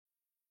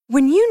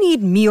When you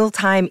need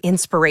mealtime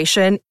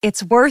inspiration,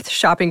 it's worth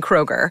shopping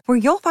Kroger, where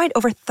you'll find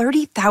over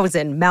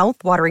 30,000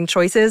 mouth-watering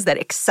choices that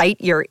excite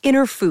your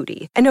inner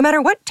foodie. And no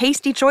matter what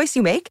tasty choice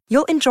you make,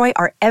 you'll enjoy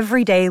our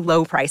everyday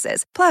low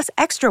prices, plus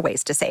extra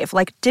ways to save,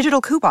 like digital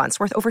coupons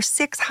worth over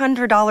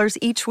 $600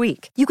 each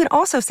week. You can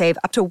also save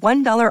up to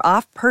 $1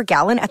 off per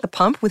gallon at the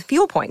pump with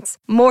fuel points.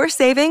 More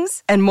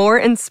savings and more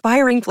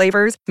inspiring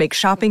flavors make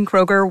shopping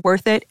Kroger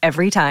worth it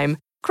every time.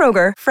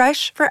 Kroger,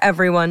 fresh for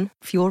everyone.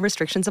 Fuel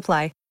restrictions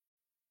apply.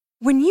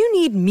 When you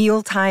need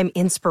mealtime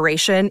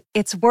inspiration,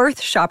 it's worth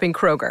shopping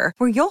Kroger,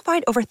 where you'll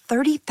find over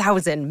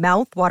 30,000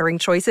 mouth-watering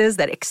choices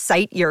that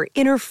excite your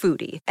inner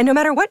foodie. And no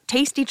matter what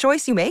tasty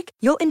choice you make,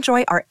 you'll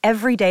enjoy our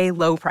everyday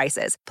low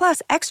prices,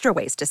 plus extra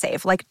ways to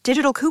save, like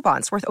digital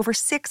coupons worth over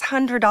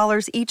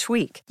 $600 each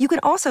week. You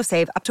can also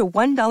save up to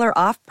 $1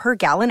 off per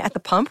gallon at the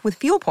pump with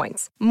fuel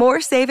points.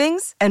 More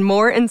savings and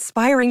more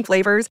inspiring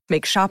flavors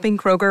make shopping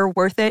Kroger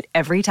worth it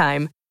every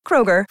time.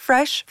 Kroger,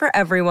 fresh for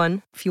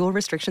everyone. Fuel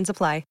restrictions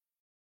apply.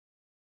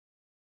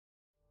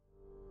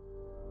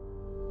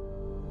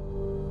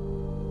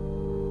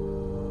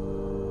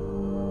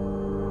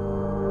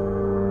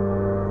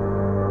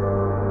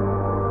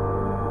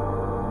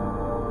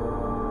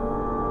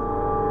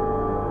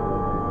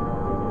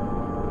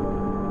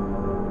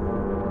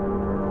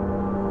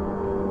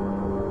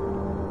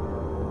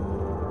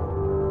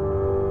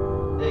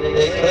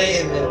 They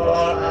claim that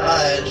our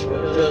eyes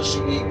will just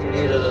be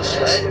created a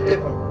slightly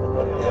different from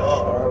what they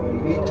are.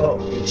 We talk,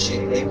 we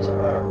see things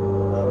are not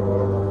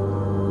normal.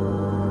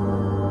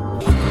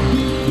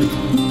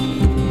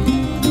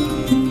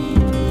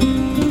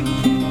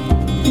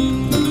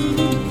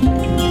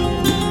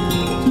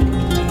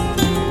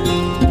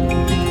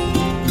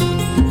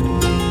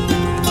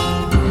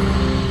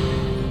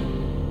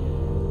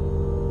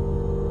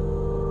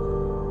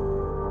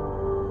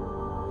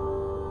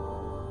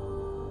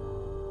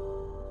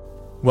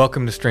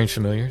 Welcome to Strange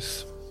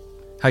Familiars.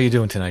 How you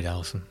doing tonight,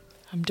 Allison?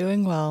 I'm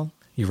doing well.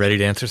 You ready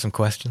to answer some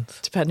questions?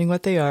 Depending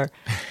what they are.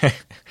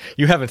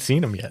 You haven't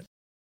seen them yet.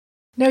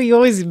 No, you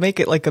always make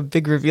it like a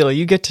big reveal.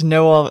 You get to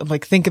know all,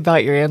 like think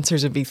about your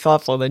answers and be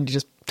thoughtful, and then you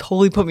just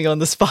totally put me on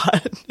the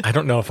spot. I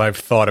don't know if I've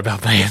thought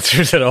about my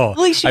answers at all. At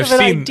least you have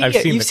an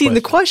idea. You've seen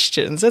the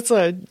questions. That's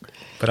a.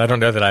 But I don't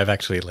know that I've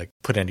actually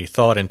put any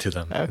thought into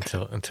them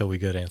until we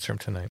go to answer them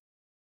tonight.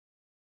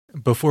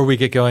 Before we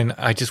get going,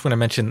 I just want to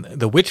mention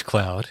the Witch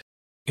Cloud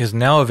is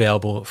now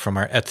available from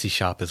our Etsy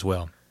shop as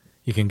well.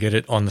 You can get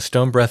it on the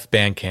Stone Breath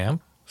Bandcamp,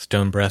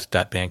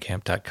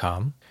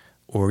 stonebreath.bandcamp.com,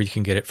 or you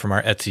can get it from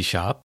our Etsy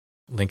shop.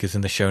 Link is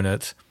in the show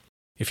notes.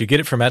 If you get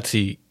it from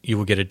Etsy, you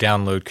will get a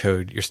download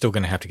code. You're still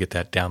going to have to get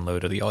that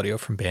download of the audio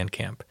from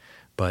Bandcamp.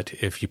 But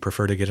if you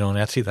prefer to get it on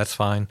Etsy, that's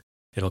fine.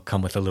 It'll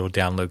come with a little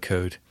download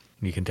code,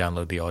 and you can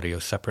download the audio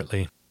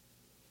separately.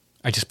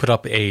 I just put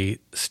up a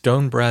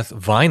Stone Breath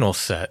vinyl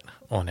set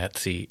on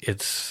Etsy.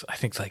 I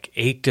think it's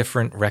 8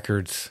 different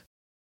records,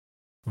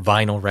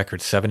 vinyl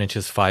records, 7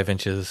 inches, 5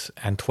 inches,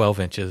 and 12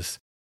 inches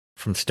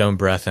from Stone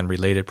Breath and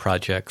related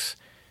projects,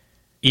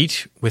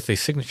 each with a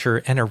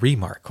signature and a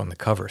remark on the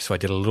cover. So I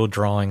did a little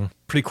drawing,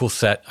 pretty cool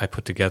set I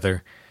put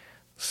together,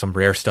 some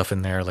rare stuff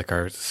in there, like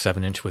our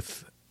 7-inch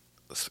with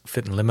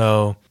Fit and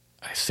Limo.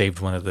 I saved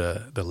one of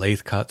the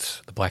lathe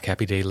cuts, the Black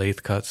Happy Day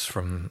lathe cuts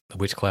from the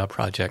Witch Cloud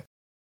project.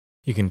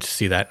 You can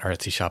see that in our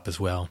Etsy shop as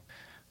well.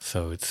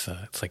 So it's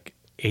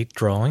 8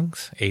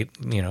 drawings,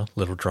 8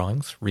 little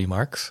drawings,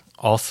 remarks,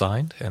 all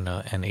signed, and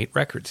 8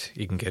 records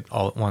you can get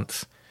all at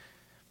once.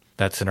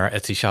 That's in our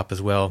Etsy shop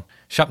as well.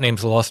 Shop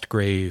name's Lost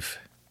Grave.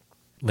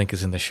 Link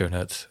is in the show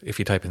notes. If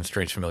you type in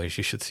Strange Familiars,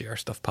 you should see our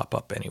stuff pop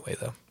up anyway,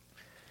 though.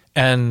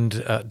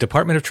 And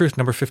Department of Truth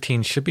number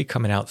 15 should be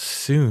coming out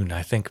soon.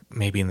 I think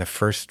maybe in the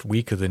first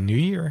week of the new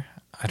year.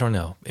 I don't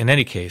know. In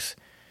any case,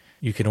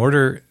 you can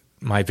order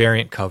my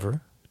variant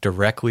cover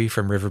directly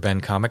from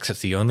Riverbend Comics. That's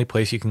the only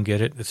place you can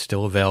get it. It's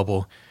still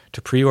available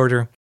to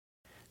pre-order.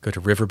 Go to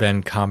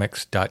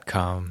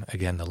riverbendcomics.com.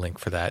 Again, the link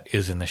for that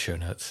is in the show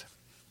notes.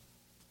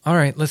 All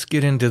right, let's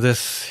get into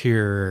this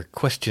here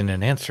question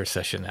and answer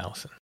session,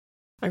 Allison.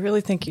 I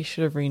really think you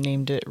should have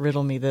renamed it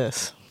Riddle Me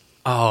This.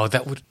 Oh,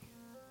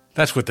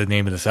 that's what the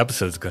name of this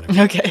episode is going to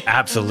be. Okay.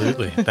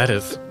 Absolutely. That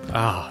is,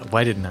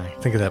 why didn't I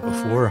think of that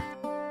before?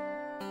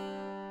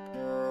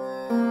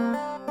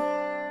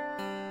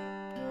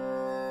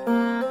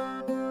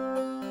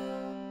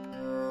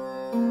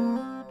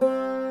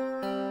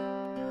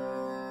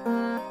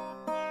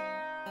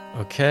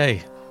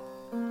 Okay.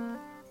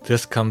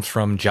 This comes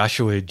from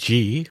Joshua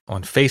G.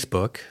 on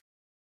Facebook,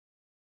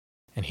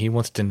 and he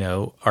wants to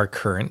know our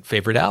current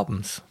favorite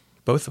albums,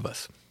 both of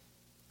us.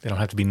 They don't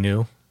have to be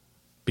new,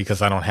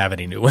 because I don't have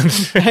any new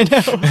ones. I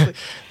know.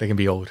 They can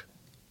be old.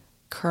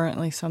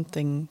 Currently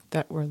something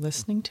that we're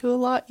listening to a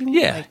lot, you mean?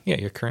 Yeah,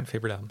 your current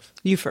favorite albums.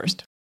 You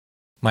first.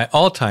 My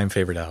all-time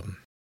favorite album,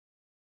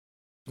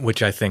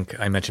 which I think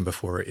I mentioned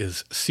before,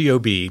 is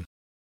C.O.B.,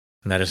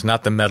 and that is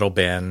not the metal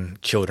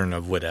band Children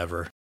of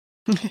Whatever.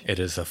 It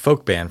is a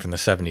folk band from the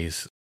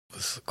 70s. It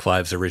was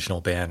Clive's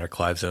original band or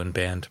Clive's own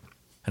band.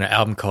 And an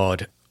album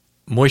called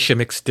Moishe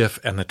McStiff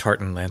and the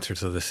Tartan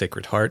Lancers of the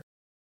Sacred Heart.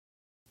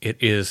 It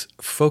is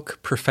folk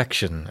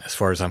perfection as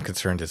far as I'm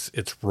concerned.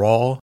 It's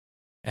raw,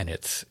 and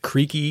it's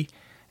creaky,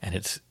 and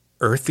it's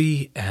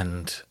earthy,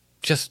 and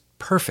just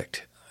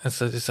perfect.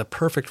 It's a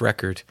perfect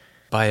record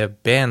by a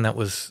band that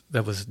was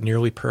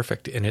nearly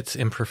perfect in its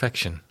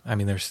imperfection. I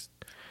mean, there's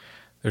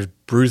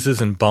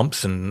bruises and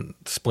bumps and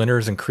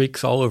splinters and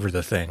creaks all over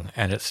the thing,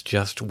 and it's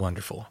just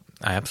wonderful.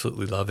 I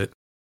absolutely love it.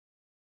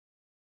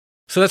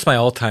 So that's my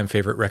all-time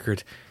favorite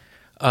record.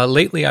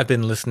 Lately, I've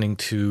been listening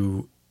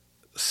to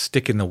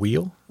Stick in the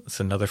Wheel. It's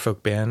another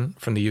folk band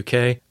from the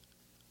UK.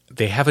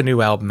 They have a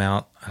new album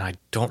out, and I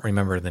don't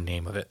remember the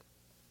name of it.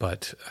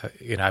 But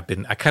I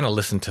kind of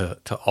listen to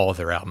all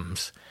their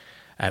albums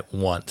at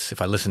once.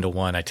 If I listen to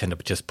one, I tend to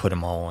just put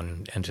them all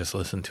on and just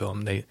listen to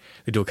them. They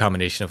do a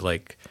combination of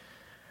like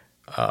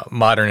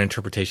modern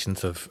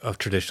interpretations of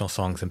traditional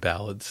songs and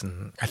ballads,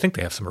 and I think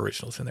they have some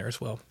originals in there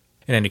as well.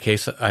 In any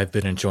case, I've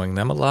been enjoying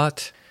them a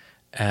lot.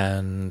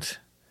 And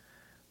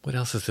what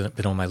else has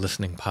been on my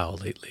listening pile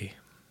lately?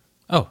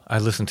 Oh, I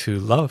listened to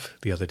Love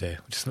the other day.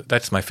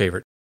 That's my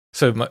favorite.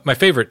 So my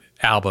favorite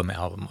album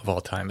of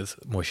all time is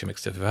Moishe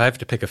McStiff. If I have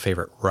to pick a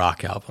favorite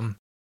rock album,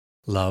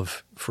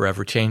 Love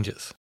Forever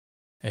Changes.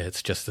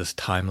 It's just this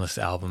timeless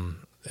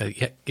album.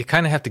 You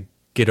kind of have to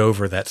get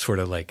over that sort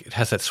of like, it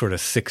has that sort of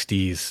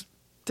 60s.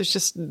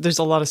 There's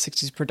a lot of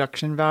 60s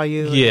production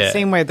value. Like, Yeah. the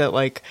same way that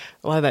like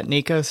a lot of that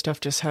NACO stuff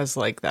just has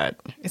like that.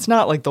 It's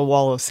not like the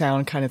wall of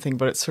sound kind of thing,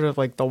 but it's sort of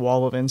like the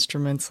wall of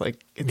instruments.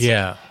 Like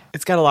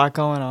it's got a lot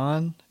going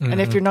on. Mm-hmm.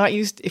 And if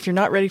you're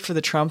not ready for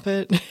the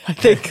trumpet, I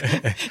think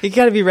you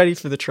got to be ready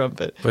for the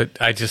trumpet. But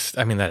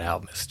that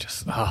album is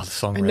just, the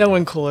songwriting. And no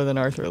one cooler than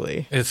Arthur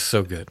Lee. It's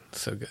so good.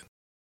 So good.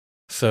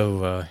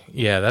 So,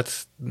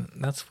 that's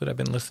what I've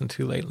been listening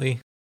to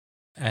lately.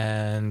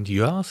 And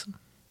you, Allison?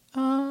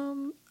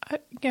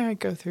 I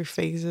go through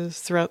phases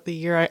throughout the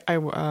year.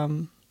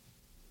 I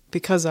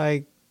because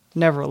I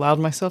never allowed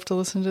myself to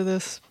listen to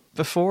this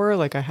before,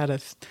 like I had a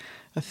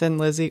Thin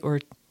Lizzy, or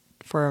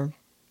for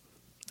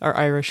our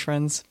Irish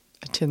friends,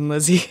 a Tin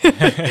Lizzy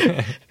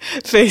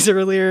phase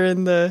earlier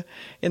in the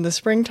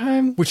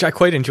springtime, which I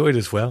quite enjoyed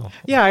as well.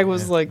 Yeah, I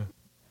was like,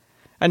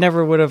 I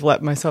never would have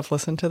let myself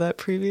listen to that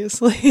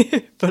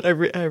previously, but I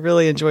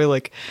really enjoy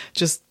like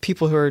just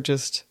people who are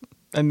just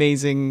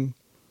amazing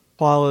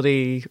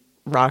quality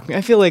rock. I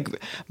feel like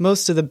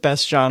most of the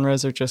best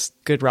genres are just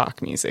good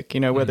rock music,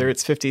 whether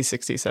it's 50s,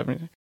 60s,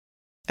 70s.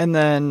 And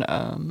then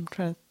I'm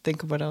trying to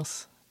think of what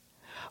else.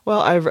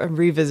 Well, I'm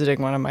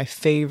revisiting one of my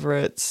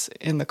favorites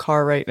in the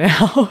car right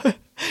now,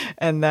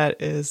 and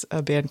that is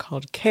a band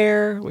called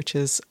Care, which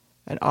is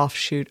an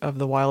offshoot of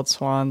the Wild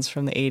Swans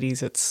from the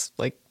 80s. It's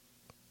like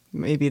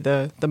maybe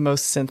the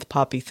most synth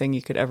poppy thing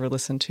you could ever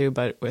listen to,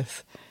 but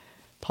with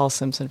Paul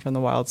Simpson from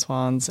the Wild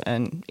Swans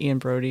and Ian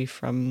Brody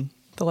from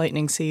the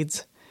Lightning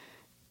Seeds.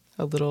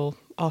 A little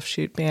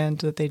offshoot band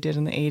that they did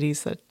in the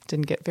 80s that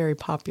didn't get very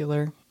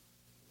popular,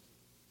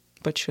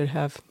 but should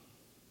have.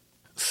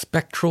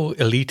 Spectral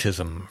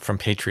Elitism from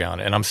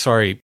Patreon. And I'm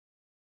sorry,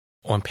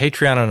 on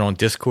Patreon and on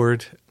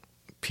Discord,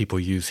 people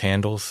use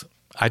handles.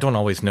 I don't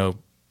always know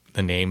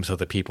the names of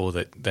the people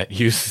that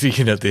use the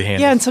handles.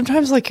 Yeah, and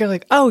sometimes you're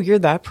like, oh, you're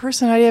that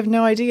person? I have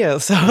no idea.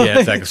 So yeah,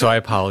 exactly. So I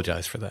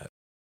apologize for that.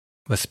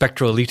 The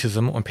Spectral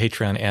Elitism on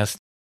Patreon asked,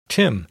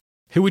 Tim,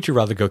 who would you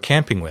rather go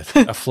camping with,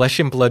 a flesh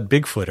and blood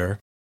Bigfooter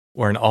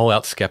or an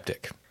all-out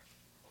skeptic?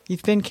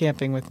 You've been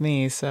camping with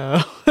me, so...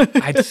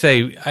 I'd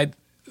say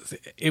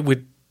it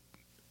would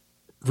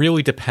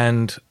really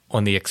depend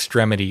on the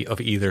extremity of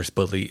either's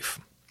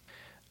belief.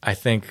 I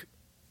think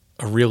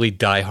a really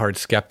diehard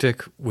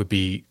skeptic would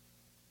be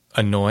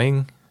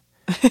annoying,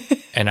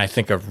 and I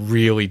think a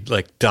really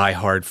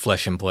diehard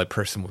flesh and blood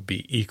person would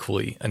be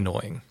equally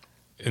annoying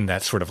in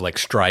that sort of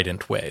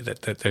strident way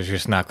that they're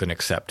just not going to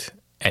accept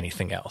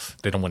anything else.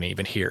 They don't want to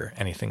even hear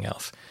anything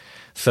else.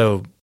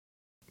 So,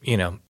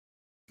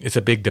 it's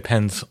a big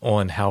depends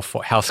on how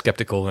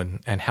skeptical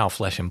and how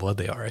flesh and blood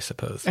they are, I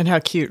suppose. And how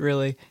cute,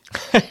 really.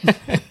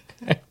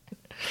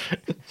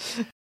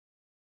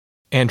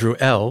 Andrew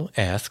L.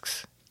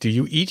 asks, do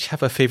you each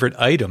have a favorite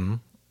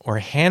item or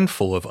a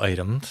handful of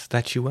items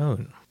that you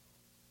own?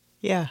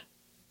 Yeah.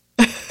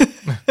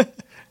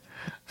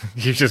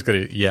 You're just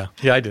going to, yeah,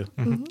 I do.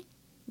 Mm-hmm.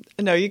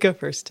 No, you go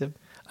first, Tim.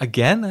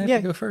 Again, I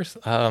have to go first.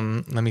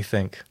 Let me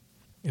think.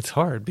 It's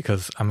hard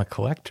because I'm a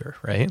collector,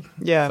 right?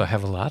 Yeah. So I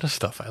have a lot of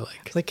stuff I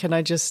like. Can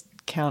I just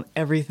count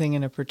everything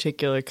in a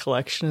particular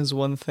collection as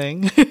one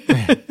thing?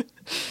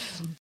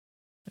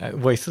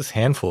 Well, it's this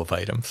handful of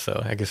items,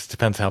 so I guess it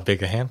depends how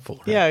big a handful.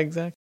 Right? Yeah,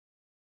 exactly.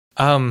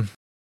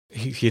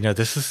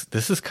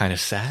 This is kind of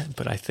sad,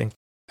 but I think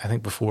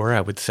before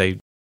I would say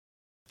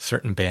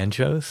certain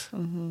banjos,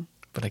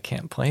 but I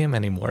can't play them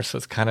anymore, so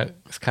it's kind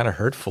of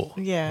hurtful.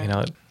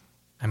 Yeah.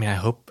 I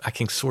hope I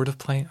can sort of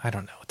play. I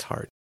don't know. It's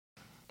hard.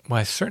 Well,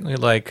 I certainly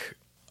like,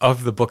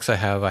 of the books I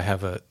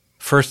have a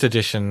first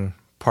edition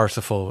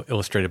Parsifal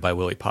illustrated by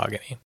Willie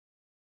Pogany.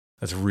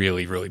 That's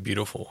really, really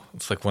beautiful.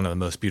 It's one of the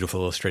most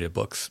beautiful illustrated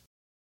books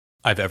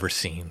I've ever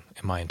seen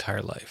in my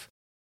entire life.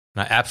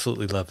 And I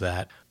absolutely love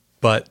that.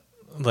 But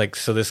like,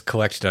 so this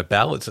collection of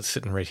ballads that's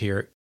sitting right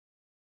here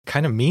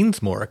kind of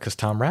means more because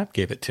Tom Rapp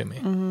gave it to me.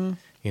 Mm-hmm.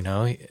 You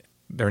know,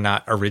 they're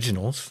not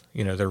originals,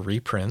 you know, they're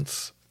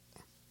reprints,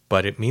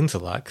 but it means a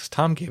lot because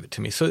Tom gave it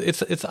to me. So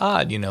it's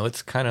odd, you know,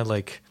 it's kind of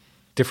like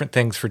different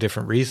things for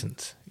different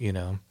reasons, you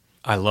know.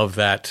 I love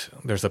that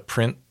there's a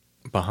print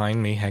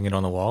behind me hanging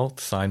on the wall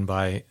signed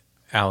by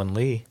Alan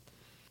Lee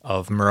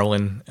of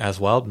Merlin as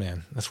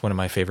Wildman. That's one of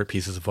my favorite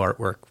pieces of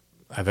artwork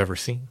I've ever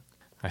seen.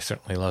 I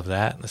certainly love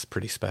that. That's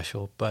pretty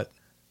special, but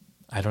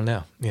I don't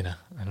know, you know,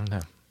 I don't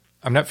know.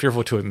 I'm not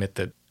fearful to admit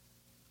that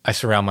I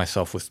surround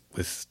myself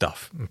with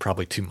stuff, and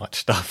probably too much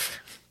stuff.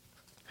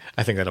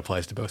 I think that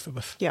applies to both of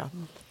us. Yeah.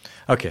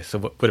 Okay, so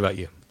what about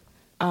you?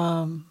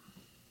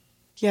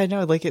 Yeah,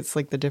 no, like it's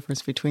like the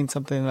difference between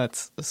something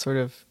that's sort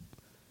of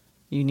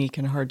unique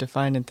and hard to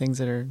find and things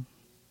that are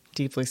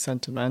deeply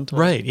sentimental.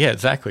 Right, yeah,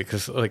 exactly.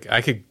 Because like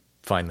I could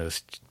find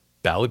those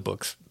ballad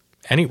books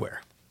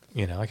anywhere.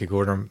 You know, I could go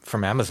order them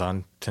from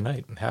Amazon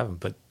tonight and have them.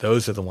 But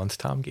those are the ones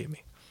Tom gave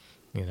me,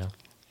 you know.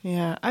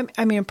 Yeah,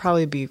 I mean,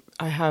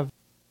 I have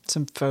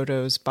some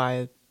photos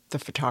by the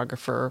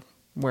photographer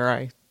where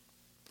I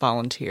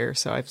volunteer,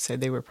 so I'd say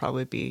they would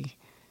probably be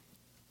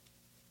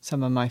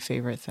some of my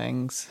favorite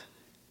things.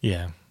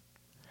 Yeah.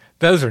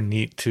 Those are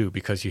neat too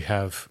because you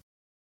have,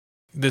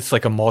 it's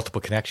like a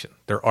multiple connection.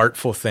 They're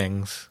artful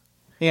things.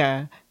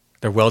 Yeah.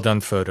 They're well done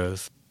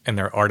photos and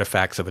they're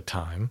artifacts of a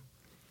time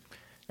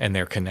and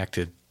they're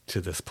connected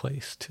to this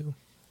place too.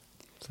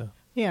 So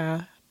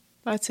Yeah,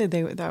 I'd say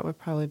that would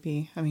probably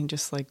be, I mean,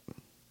 just like,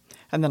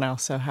 and then I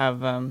also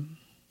have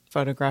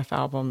photograph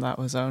album that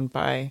was owned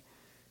by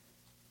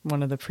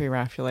one of the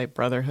Pre-Raphaelite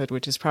Brotherhood,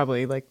 which is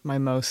probably like my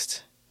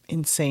most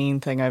insane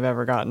thing I've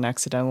ever gotten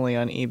accidentally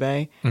on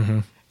eBay. Mm-hmm.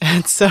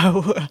 And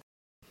so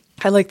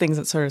I like things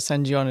that sort of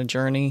send you on a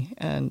journey.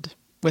 And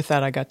with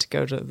that, I got to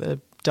go to the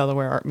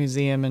Delaware Art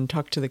Museum and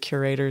talk to the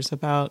curators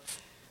about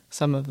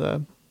some of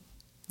the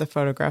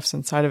photographs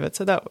inside of it.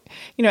 So that,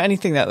 you know,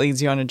 anything that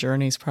leads you on a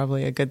journey is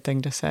probably a good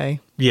thing to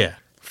say. Yeah,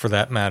 for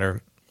that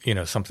matter, you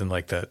know, something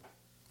like that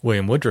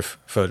William Woodruff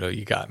photo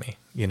you got me,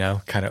 you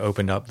know, kind of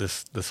opened up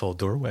this whole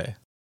doorway.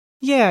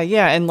 Yeah,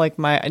 and like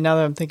now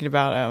that I'm thinking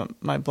about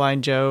my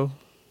Blind Joe.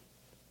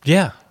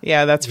 Yeah.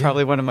 Yeah, that's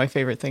probably one of my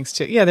favorite things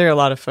too. Yeah, there are a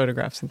lot of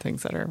photographs and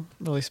things that are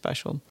really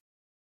special.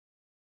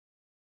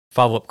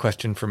 Follow-up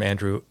question from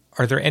Andrew.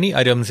 Are there any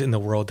items in the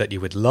world that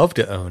you would love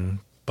to own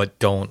but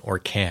don't or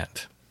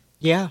can't?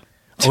 Yeah.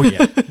 Oh,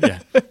 yeah,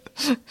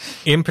 yeah.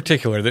 In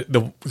particular,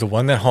 the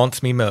one that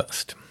haunts me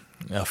most,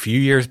 a few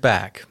years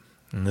back,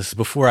 and this is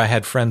before I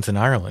had friends in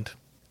Ireland,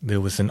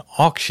 there was an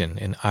auction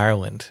in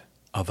Ireland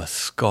of a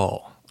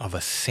skull, of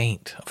a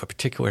saint, of a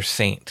particular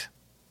saint.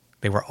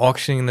 They were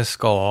auctioning the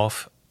skull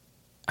off.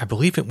 I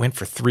believe it went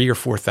for $3,000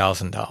 or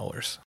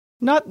 $4,000.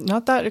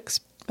 Not that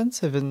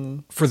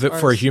expensive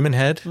for a human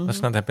head. Mm-hmm.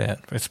 That's not that bad,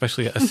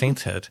 especially a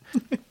saint's head.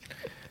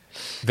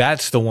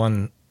 That's the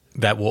one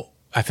that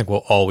I think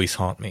will always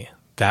haunt me.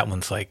 That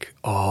one's like,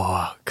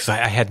 oh, because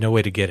I had no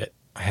way to get it.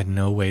 I had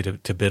no way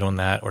to bid on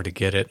that or to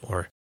get it,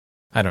 or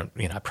I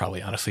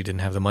probably honestly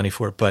didn't have the money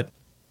for it, but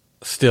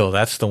still,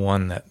 that's the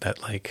one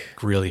that like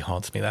really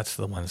haunts me. That's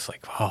the one that's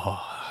like,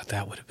 oh,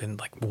 that would have been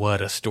like,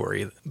 what a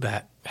story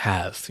that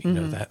has, you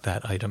know,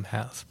 that item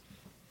has.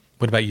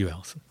 What about you,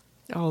 Allison?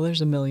 Oh,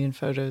 there's a million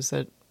photos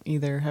that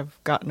either have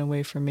gotten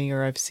away from me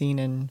or I've seen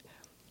in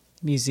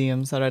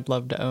museums that I'd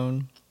love to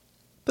own.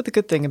 But the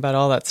good thing about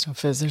all that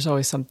stuff is there's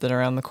always something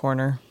around the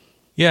corner.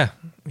 Yeah.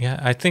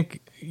 I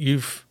think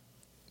you've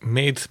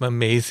made some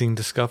amazing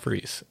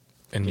discoveries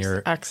in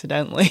your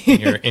accidentally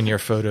in your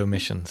photo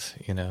missions,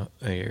 you know,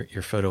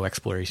 your photo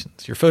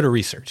explorations, your photo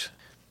research.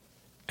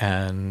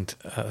 And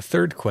a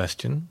third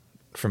question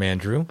from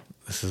Andrew.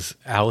 This is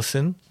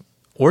Allison,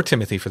 or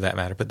Timothy for that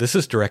matter, but this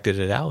is directed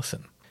at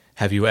Allison.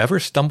 Have you ever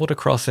stumbled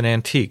across an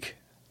antique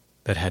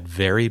that had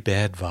very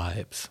bad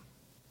vibes?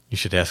 You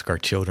should ask our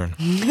children.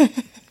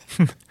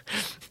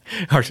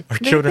 Our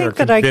children are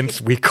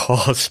convinced we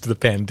caused the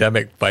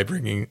pandemic by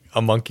bringing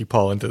a monkey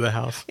paw into the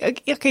house.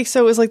 Okay, so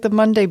it was like the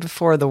Monday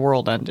before the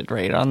world ended,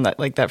 right? On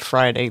that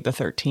Friday, the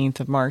 13th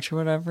of March or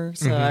whatever.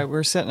 So we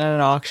were sitting at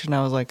an auction.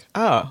 I was like,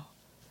 oh, I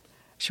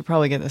should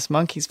probably get this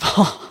monkey's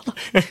paw.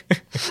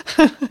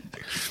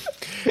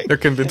 They're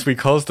convinced we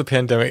caused the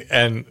pandemic,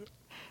 and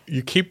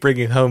you keep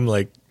bringing home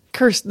like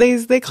cursed.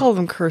 They call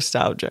them cursed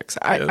objects.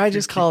 I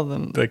just call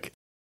them like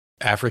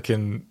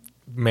African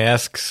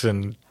masks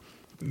and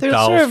they're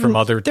dolls sort of, from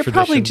other they're traditions.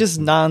 probably just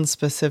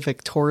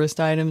non-specific tourist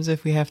items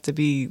if we have to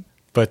be.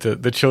 But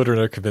the children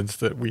are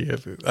convinced that we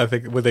have. I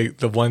think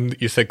the one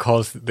that you said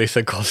caused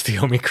the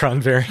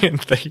Omicron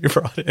variant that you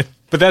brought in.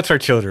 But that's our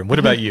children. What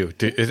about you?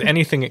 Is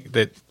anything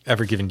that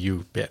ever given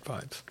you bad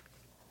vibes?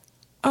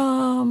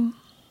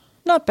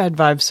 Not bad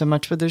vibes so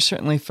much, but there's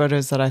certainly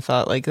photos that I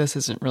thought like this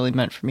isn't really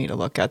meant for me to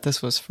look at.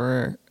 This was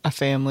for a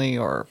family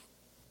or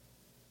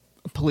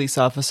a police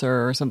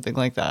officer or something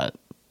like that.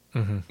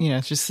 Mm-hmm. You know,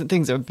 it's just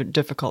things that are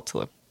difficult to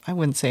look. I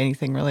wouldn't say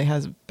anything really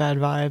has bad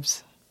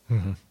vibes.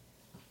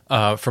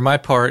 Mm-hmm. For my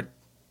part,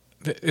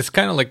 It's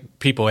kind of like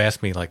people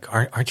ask me, like,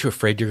 aren't you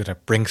afraid you're going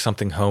to bring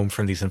something home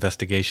from these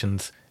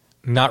investigations?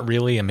 Not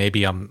really, and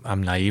maybe I'm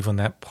naive on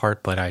that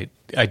part, but I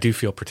do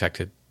feel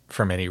protected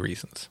for many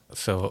reasons.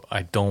 So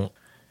I don't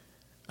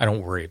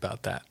worry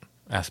about that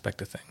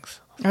aspect of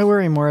things. I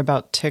worry more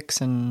about ticks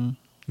and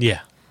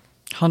Yeah.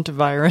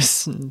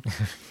 hantavirus and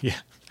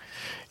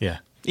Yeah.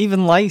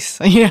 even lice,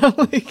 you know?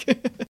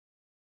 Like,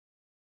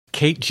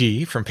 Kate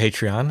G. from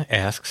Patreon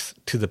asks,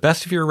 to the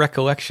best of your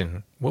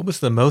recollection, what was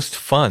the most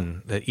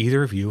fun that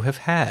either of you have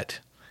had?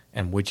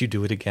 And would you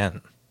do it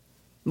again?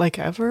 like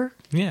ever?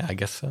 Yeah, I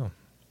guess so.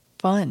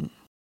 Fun.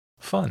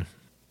 Fun.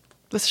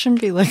 This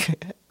shouldn't be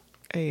like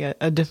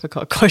a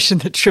difficult question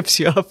that trips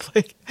you up.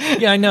 Like,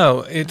 Yeah, I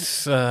know.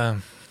 It's,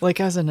 like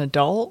as an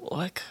adult,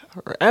 like,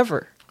 or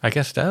ever. I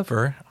guess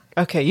ever.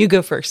 Okay, you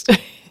go first.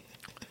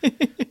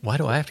 Why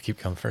do I have to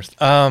keep going first?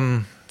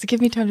 To give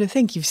me time to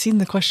think. You've seen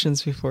the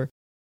questions before.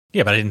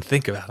 Yeah, but I didn't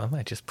think about them.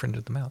 I just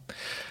printed them out.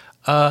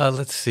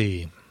 Let's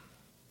see.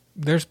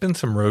 There's been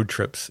some road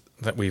trips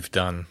that we've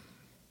done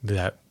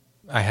that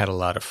I had a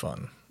lot of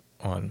fun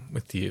on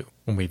with you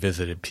when we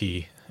visited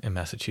P in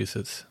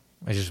Massachusetts.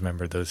 I just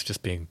remember those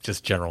just being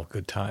just general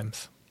good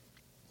times.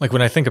 Like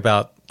when I think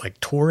about like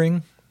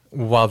touring,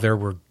 while there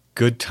were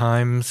good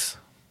times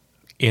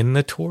in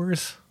the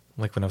tours,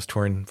 like when I was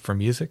touring for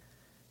music,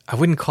 I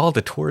wouldn't call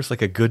the tours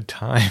like a good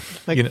time.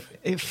 Like, You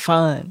know,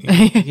 fun.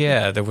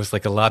 yeah, there was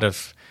like a lot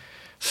of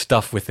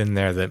stuff within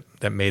there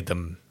that made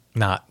them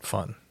not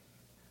fun.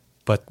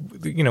 But,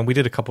 you know, we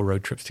did a couple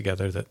road trips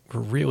together that were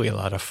really a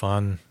lot of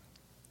fun.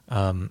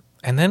 And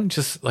then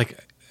just like,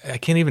 I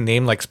can't even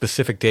name like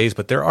specific days,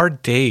 but there are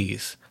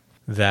days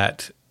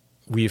that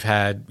we've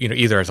had, you know,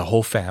 either as a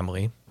whole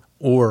family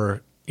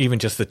or even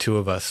just the two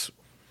of us.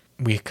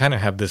 We kind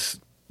of have this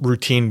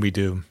routine we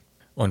do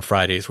on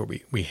Fridays where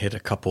we hit a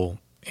couple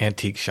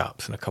antique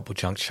shops and a couple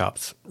junk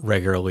shops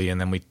regularly,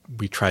 and then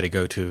we try to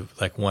go to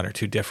like one or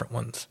two different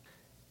ones.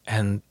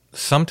 And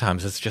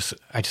sometimes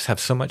I just have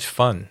so much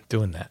fun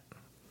doing that.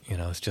 You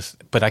know, it's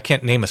just, but I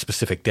can't name a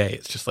specific day.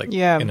 It's just like,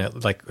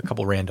 like a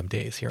couple random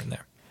days here and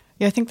there.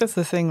 Yeah, I think that's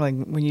the thing. Like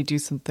when you do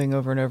something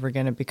over and over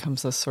again, it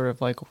becomes a sort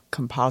of like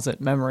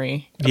composite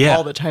memory of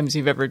all the times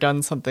you've ever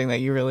done something that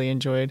you really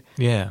enjoyed.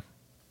 Yeah.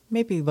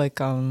 Maybe like,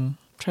 trying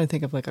to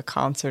think of like a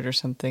concert or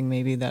something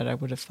maybe that I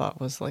would have thought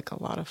was like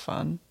a lot of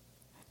fun.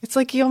 It's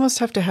like you almost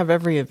have to have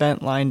every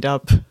event lined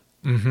up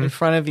in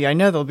front of you. I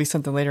know there'll be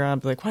something later on, I'll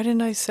be like, why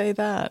didn't I say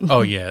that?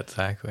 Oh, yeah,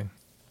 exactly.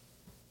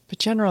 But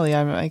generally,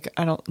 I'm like,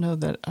 I don't know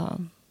that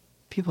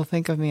people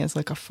think of me as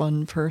like a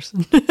fun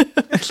person.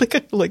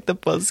 like the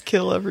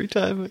buzzkill every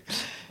time.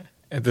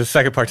 And the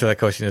second part to that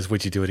question is,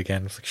 would you do it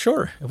again? It's like,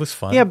 sure, it was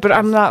fun. Yeah, but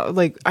I'm not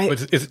like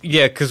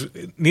yeah, because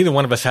neither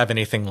one of us have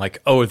anything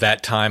like, oh,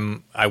 that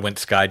time I went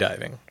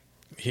skydiving.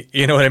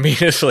 You know what I mean?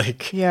 It's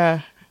like,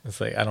 yeah, it's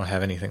like I don't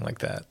have anything like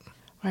that.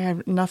 I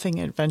have nothing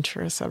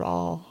adventurous at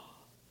all.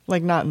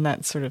 Like not in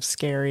that sort of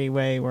scary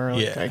way where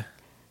like I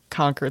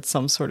conquered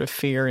some sort of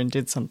fear and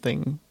did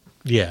something.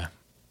 Yeah,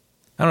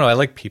 I don't know. I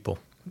like people.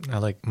 I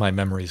like my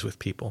memories with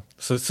people.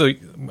 So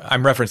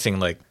I'm referencing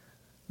like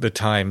the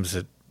times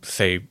that,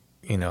 say,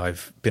 you know,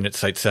 I've been at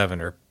Site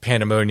 7 or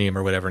Pandemonium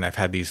or whatever, and I've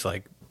had these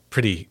like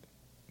pretty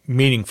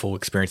meaningful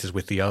experiences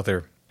with the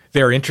other.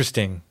 They're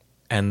interesting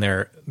and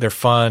they're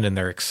fun and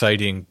they're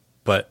exciting,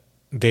 but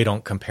they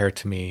don't compare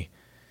to me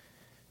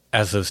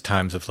as those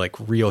times of like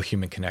real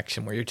human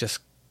connection where you're just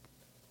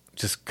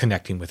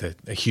connecting with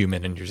a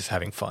human and you're just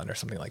having fun or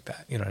something like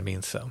that. You know what I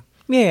mean? So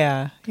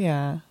yeah.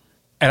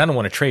 And I don't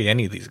want to trade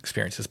any of these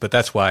experiences, but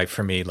that's why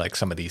for me, like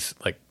some of these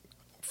like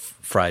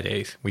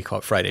Fridays, we call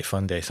it Friday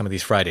Fun Day. Some of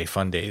these Friday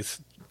Fun Days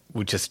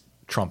would just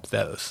trump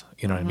those.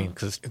 You know what I mean?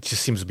 Because it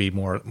just seems to be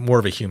more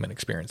of a human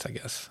experience, I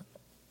guess.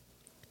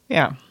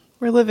 Yeah,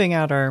 we're living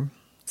out our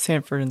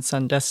Sanford and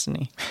Son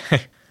destiny. I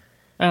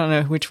don't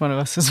know which one of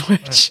us is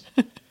which.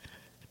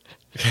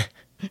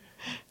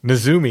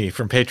 Nazumi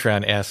from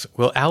Patreon asks,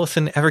 will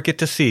Allison ever get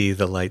to see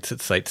the lights at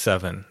Site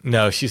 7?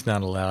 No, she's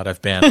not allowed.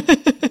 I've banned.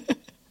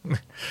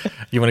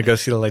 You want to go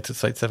see the lights at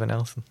Site 7,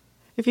 Allison?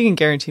 If you can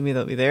guarantee me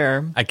they'll be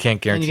there. I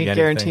can't guarantee anything. And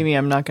you can guarantee me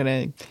I'm not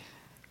going to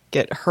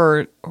get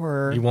hurt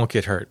or... You won't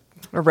get hurt.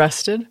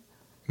 Arrested?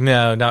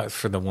 No, not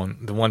for the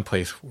one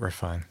place. We're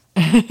fine.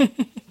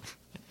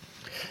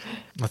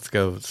 Let's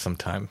go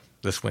sometime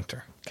this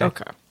winter.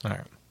 Okay. All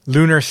right.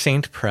 Lunar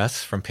Saint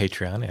Press from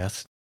Patreon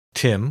asks,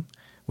 Tim,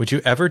 would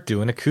you ever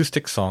do an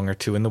acoustic song or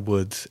two in the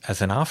woods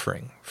as an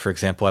offering? For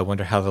example, I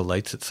wonder how the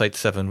lights at Site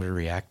 7 would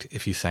react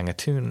if you sang a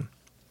tune.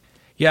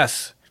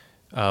 Yes,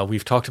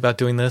 we've talked about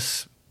doing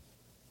this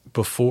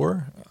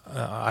before.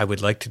 I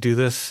would like to do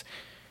this.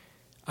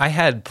 I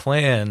had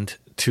planned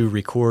to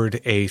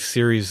record a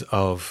series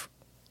of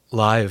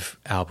live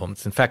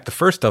albums. In fact, the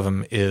first of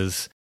them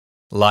is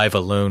Live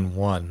Alone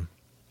 1.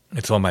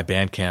 It's on my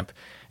Bandcamp.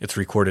 It's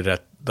recorded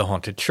at the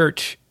Haunted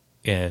Church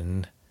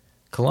in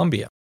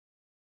Columbia.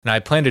 And I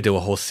planned to do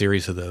a whole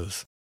series of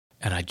those.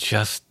 And I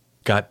just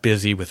got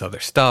busy with other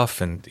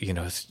stuff. And, you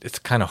know, it's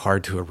kind of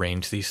hard to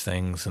arrange these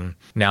things. And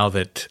now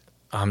that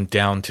I'm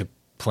down to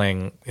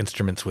playing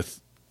instruments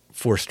with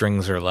 4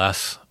 strings or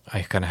less,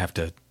 I kind of have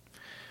to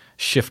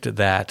shift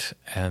that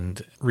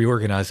and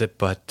reorganize it.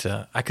 But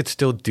I could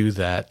still do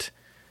that.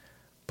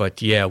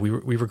 But yeah, we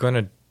were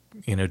going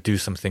to, do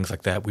some things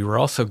like that. We were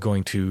also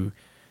going to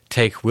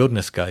take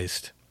Wilderness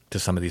Geist to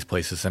some of these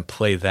places and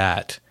play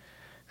that,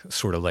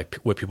 sort of like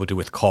what people do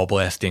with call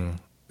blasting,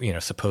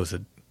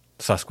 supposed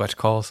Sasquatch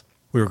calls.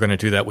 We were going to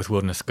do that with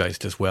Wilderness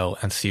Geist as well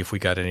and see if we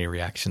got any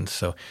reactions.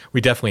 So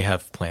we definitely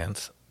have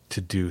plans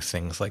to do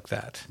things like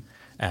that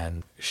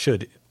and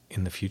should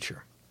in the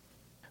future.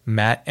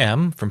 Matt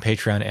M. from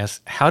Patreon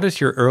asks, how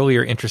does your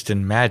earlier interest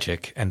in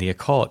magic and the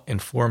occult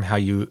inform how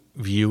you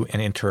view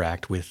and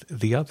interact with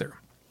the other?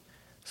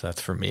 So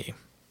that's for me.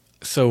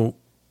 So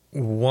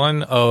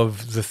one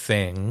of the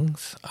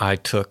things I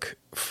took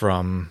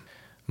from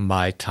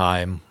my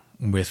time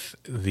with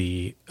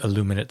the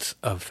Illuminates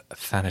of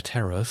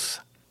Thanateros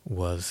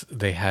was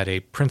they had a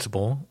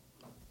principle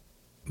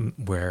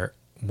where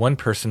one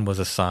person was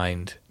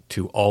assigned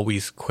to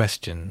always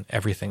question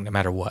everything, no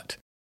matter what.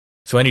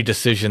 So any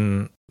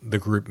decision the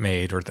group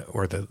made or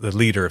the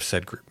leader of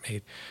said group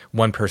made,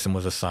 one person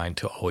was assigned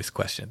to always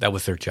question it. That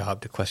was their job,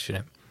 to question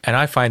it. And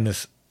I find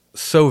this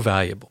so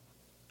valuable,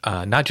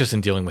 not just in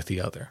dealing with the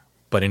other,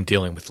 but in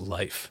dealing with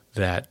life,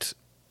 that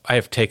I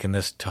have taken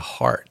this to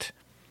heart.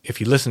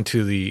 If you listen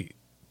to the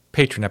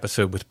Patron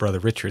episode with Brother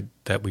Richard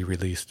that we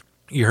released,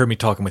 you heard me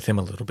talking with him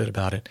a little bit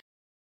about it,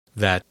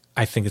 that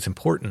I think it's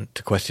important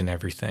to question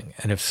everything.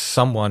 And if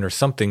someone or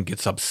something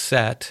gets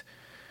upset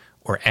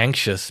or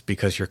anxious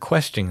because you're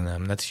questioning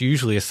them, that's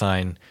usually a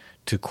sign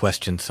to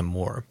question some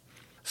more.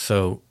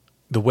 So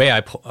the way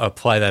I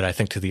apply that, I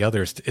think, to the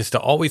others is to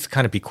always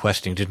kind of be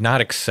questioning, to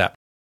not accept.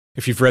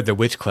 If you've read The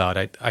Witch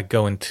Cloud, I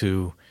go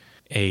into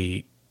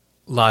a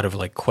lot of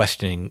like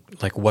questioning,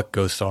 like what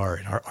ghosts are,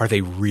 and are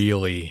they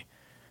really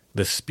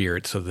the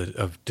spirits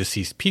of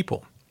deceased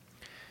people?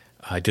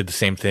 I did the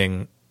same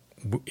thing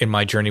in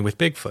my journey with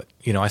Bigfoot.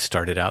 I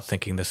started out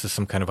thinking this is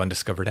some kind of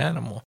undiscovered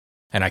animal,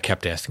 and I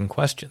kept asking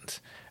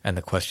questions. And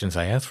the questions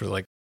I asked were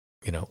like,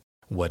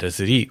 what does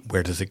it eat?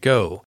 Where does it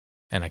go?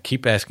 And I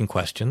keep asking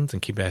questions,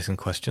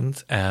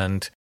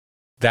 and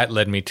that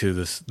led me to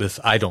this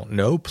I don't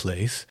know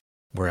place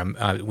where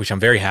which I'm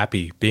very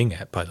happy being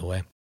at, by the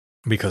way,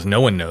 because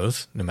no one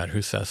knows, no matter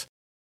who says.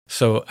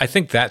 So I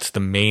think that's the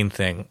main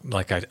thing.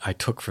 Like I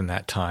took from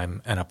that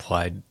time and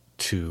applied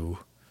to.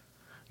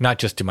 Not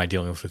just to my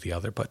dealings with the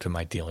other, but to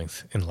my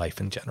dealings in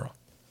life in general.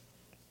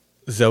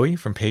 Zoe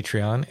from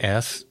Patreon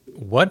asks,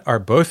 what are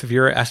both of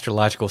your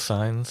astrological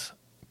signs?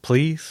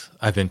 Please,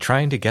 I've been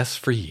trying to guess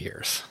for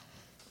years.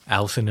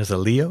 Allison is a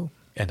Leo,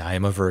 and I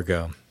am a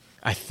Virgo.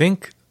 I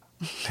think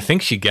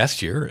she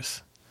guessed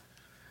yours.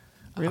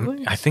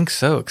 Really? I think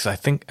so, because I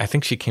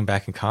think she came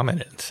back and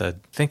commented and said,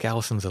 I think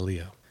Allison's a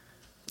Leo.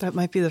 That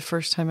might be the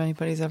first time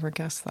anybody's ever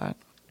guessed that.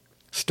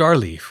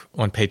 Starleaf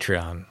on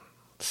Patreon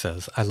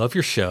says, I love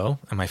your show,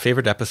 and my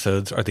favorite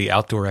episodes are the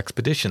outdoor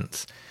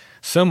expeditions.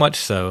 So much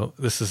so,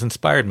 this has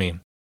inspired me.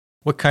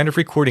 What kind of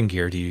recording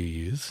gear do you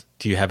use?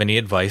 Do you have any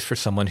advice for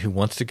someone who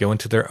wants to go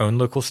into their own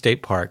local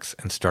state parks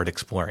and start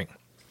exploring?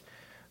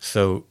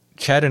 So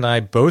Chad and I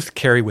both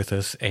carry with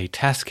us a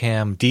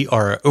Tascam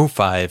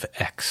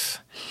DR05X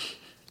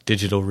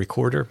digital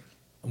recorder.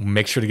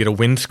 Make sure to get a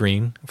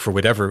windscreen for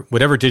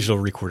whatever digital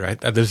recorder.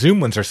 The Zoom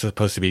ones are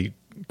supposed to be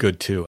good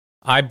too.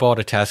 I bought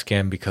a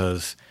Tascam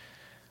because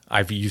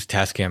I've used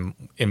Tascam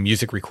in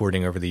music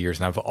recording over the years,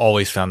 and I've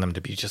always found them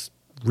to be just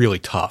really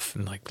tough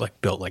and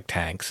like built like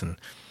tanks. And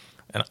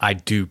I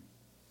do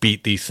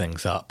beat these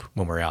things up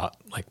when we're out.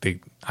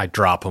 I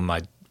drop them,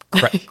 I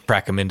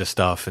crack them into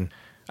stuff, and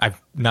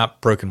I've not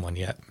broken one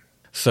yet.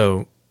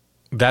 So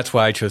that's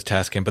why I chose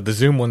Tascam. But the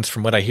Zoom ones,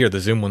 from what I hear,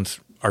 the Zoom ones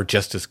are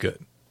just as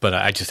good. But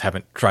I just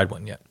haven't tried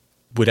one yet.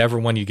 Whatever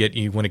one you get,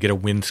 you want to get a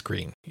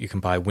windscreen. You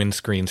can buy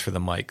windscreens for the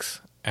mics,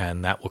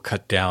 and that will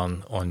cut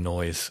down on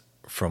noise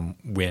from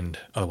wind.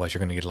 Otherwise, you're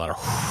going to get a lot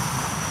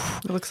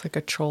of... It looks like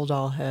a troll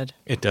doll head.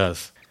 It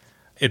does.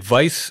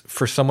 Advice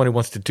for someone who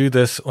wants to do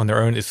this on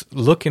their own is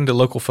look into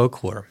local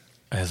folklore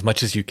as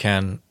much as you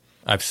can.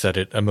 I've said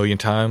it a million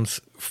times.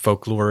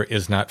 Folklore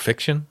is not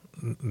fiction.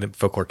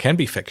 Folklore can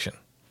be fiction,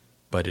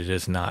 but it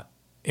is not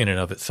in and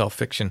of itself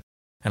fiction.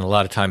 And a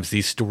lot of times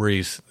these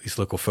stories, these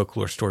local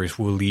folklore stories,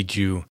 will lead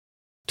you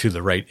to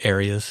the right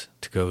areas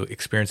to go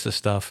experience this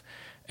stuff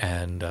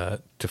and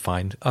to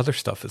find other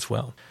stuff as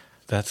well.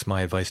 That's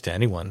my advice to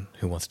anyone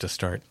who wants to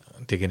start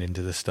digging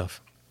into this stuff.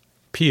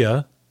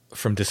 Pia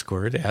from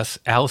Discord asks,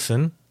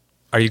 Allison,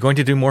 are you going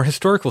to do more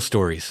historical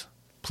stories?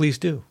 Please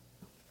do.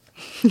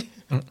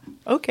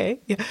 Okay.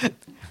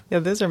 Yeah,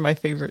 those are my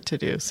favorite to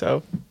do,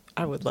 so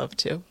I would love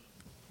to.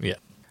 Yeah.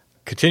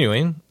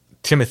 Continuing,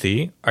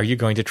 Timothy, are you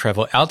going to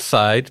travel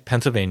outside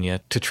Pennsylvania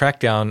to track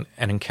down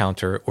an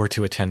encounter or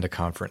to attend a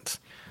conference?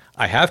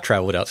 I have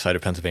traveled outside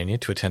of Pennsylvania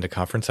to attend a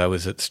conference. I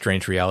was at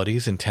Strange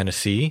Realities in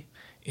Tennessee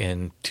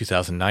in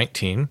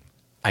 2019.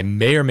 I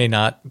may or may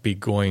not be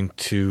going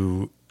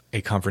to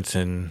a conference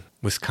in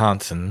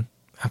Wisconsin.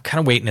 I'm kind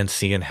of waiting and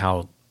seeing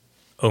how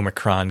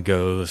Omicron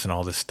goes and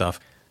all this stuff.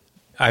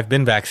 I've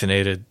been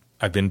vaccinated.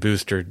 I've been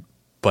boosted,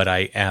 but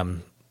I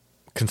am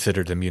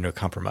considered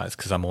immunocompromised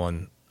because I'm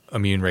on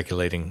immune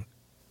regulating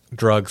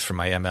drugs for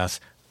my MS.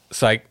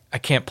 So I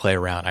can't play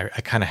around.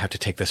 I kind of have to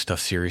take this stuff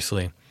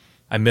seriously.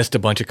 I missed a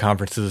bunch of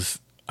conferences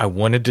I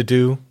wanted to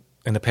do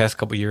in the past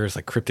couple of years,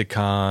 like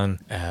CryptidCon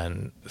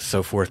and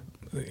so forth,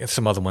 and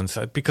some other ones,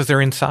 because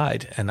they're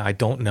inside, and I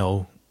don't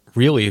know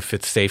really if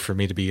it's safe for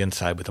me to be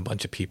inside with a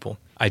bunch of people.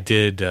 I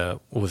did,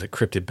 what was it,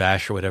 Cryptid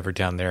Bash or whatever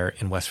down there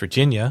in West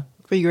Virginia.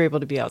 But you were able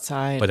to be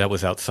outside. But that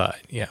was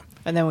outside, yeah.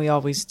 And then we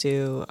always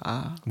do...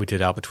 we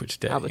did Albatwitch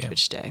Day.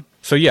 Albatwitch Day.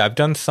 So yeah, I've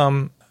done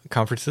some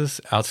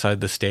conferences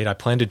outside the state. I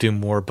plan to do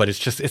more, but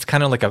it's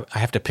kind of like I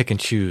have to pick and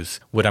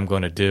choose what I'm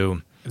going to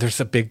do. There's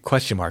a big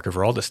question mark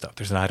over all this stuff.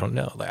 There's an I don't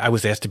know. Like, I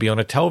was asked to be on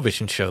a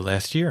television show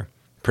last year,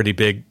 pretty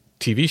big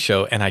TV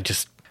show, and I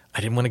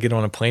didn't want to get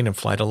on a plane and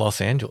fly to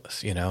Los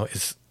Angeles.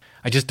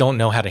 I just don't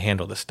know how to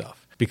handle this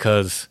stuff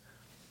because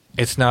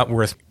it's not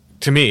worth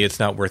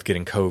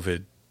getting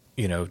COVID,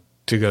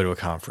 to go to a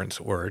conference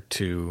or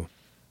to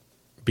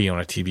be on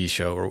a TV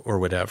show or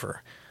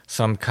whatever.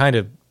 So I'm kind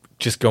of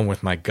just going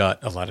with my gut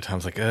a lot of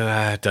times, like,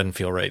 it doesn't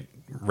feel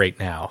right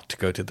now to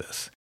go to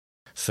this.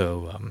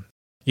 So,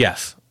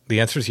 yes, the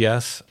answer is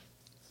yes.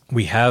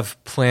 We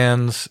have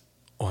plans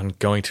on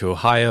going to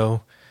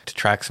Ohio to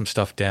track some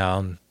stuff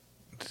down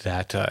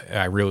that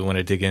I really want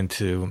to dig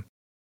into.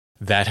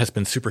 That has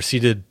been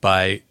superseded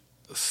by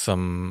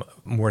some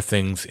more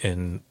things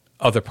in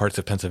other parts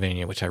of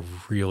Pennsylvania, which I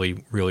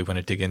really, really want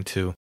to dig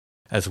into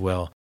as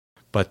well.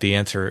 But the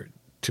answer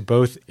to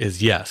both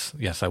is yes.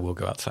 Yes, I will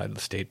go outside of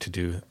the state to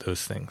do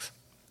those things.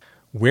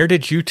 Where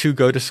did you two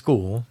go to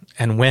school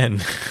and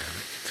when?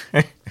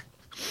 A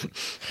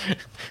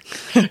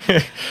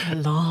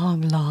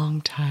long,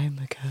 long time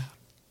ago.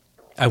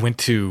 I went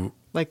to...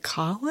 Like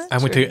college? I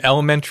went to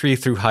elementary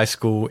through high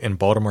school in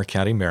Baltimore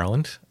County,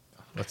 Maryland.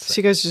 So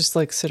you guys just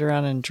like sit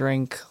around and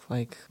drink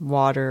like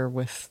water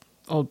with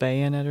Old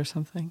Bay in it or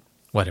something?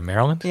 What, in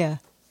Maryland? Yeah.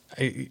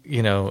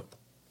 The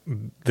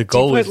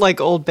goal is put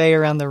like Old Bay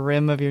around the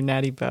rim of your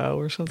Natty Boh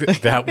or something.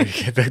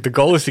 The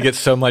goal is to get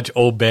so much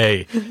Old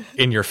Bay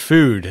in your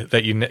food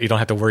that you don't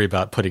have to worry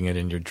about putting it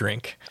in your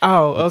drink.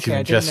 Oh,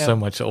 okay. Just so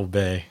much Old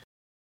Bay.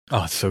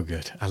 Oh, it's so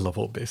good. I love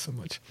Old Bay so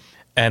much.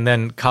 And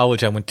then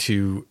college, I went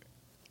to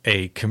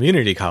a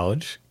community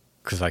college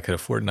because I could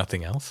afford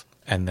nothing else.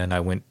 And then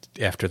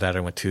after that,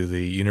 I went to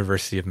the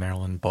University of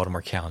Maryland,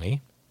 Baltimore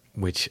County,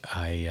 which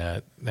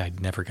I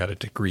never got a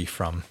degree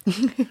from.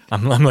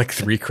 I'm like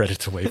 3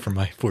 credits away from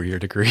my 4-year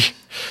degree.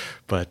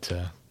 But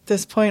at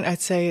this point, I'd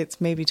say it's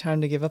maybe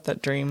time to give up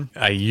that dream.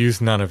 I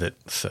used none of it,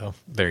 so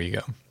there you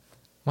go.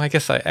 Well, I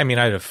guess I had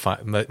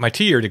my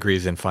 2-year degree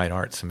is in fine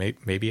arts, so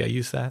maybe I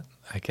use that,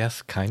 I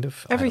guess, kind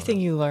of. Everything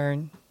you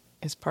learn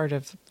is part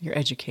of your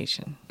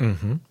education.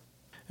 Mm-hmm.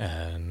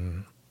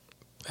 And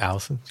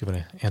Allison, do you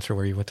want to answer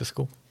where you went to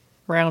school?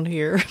 Around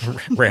here.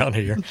 Around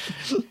here.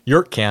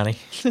 York County.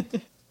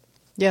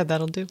 Yeah,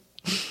 that'll do.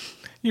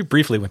 You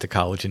briefly went to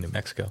college in New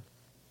Mexico.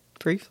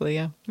 Briefly,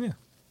 yeah. Yeah.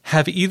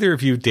 Have either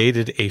of you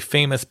dated a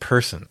famous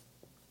person?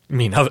 I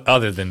mean,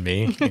 other than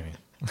me.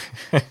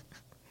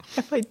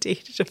 Have I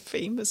dated a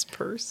famous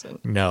person?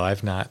 No,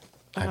 I've not.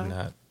 I've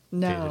not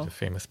no. dated a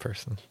famous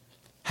person.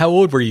 How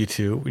old were you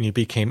two when you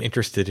became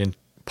interested in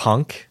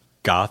punk,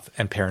 goth,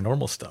 and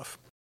paranormal stuff?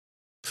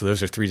 So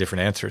those are 3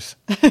 different answers.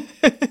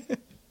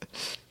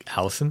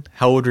 Allison,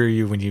 how old were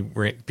you when you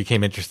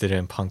became interested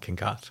in punk and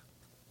goth?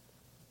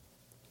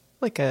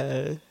 Like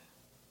a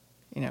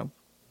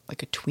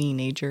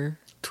tweenager.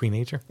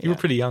 Tweenager? Yeah. You were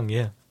pretty young,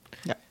 yeah.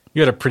 Yeah.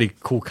 You had a pretty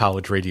cool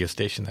college radio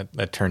station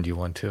that turned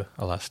you on to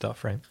a lot of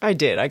stuff, right? I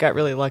did. I got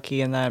really lucky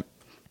in that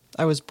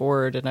I was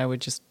bored and I would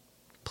just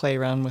play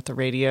around with the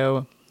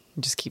radio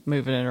and just keep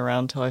moving it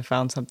around until I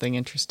found something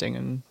interesting,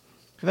 and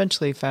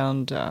eventually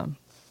found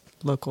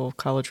local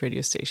college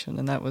radio station.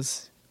 And that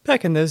was,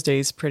 back in those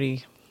days,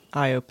 pretty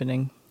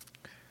eye-opening.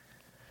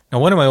 Now,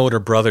 one of my older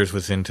brothers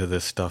was into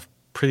this stuff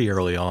pretty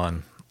early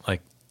on.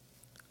 Like,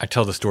 I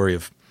tell the story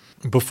of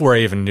before I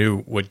even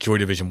knew what Joy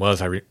Division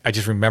was, I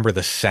just remember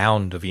the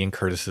sound of Ian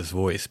Curtis's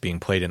voice being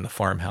played in the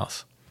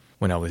farmhouse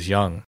when I was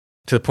young.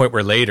 To the point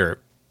where later,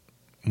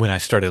 when I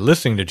started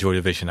listening to Joy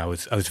Division, I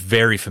was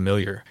very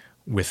familiar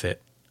with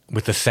it,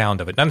 with the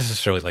sound of it. Not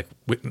necessarily like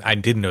I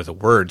didn't know the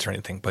words or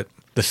anything, but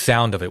the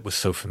sound of it was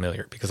so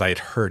familiar because I had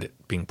heard it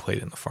being played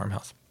in the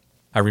farmhouse.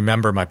 I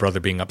remember my brother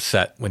being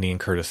upset when Ian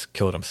Curtis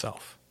killed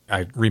himself.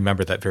 I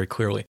remember that very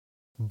clearly.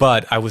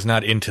 But I was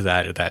not into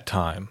that at that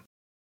time.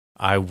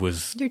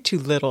 You're too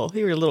little.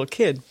 You were a little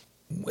kid.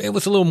 It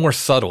was a little more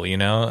subtle,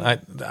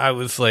 I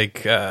was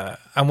like, I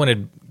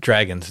wanted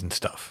dragons and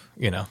stuff,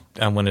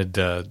 I wanted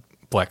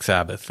Black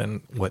Sabbath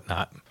and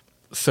whatnot.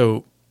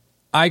 So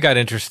I got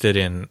interested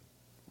in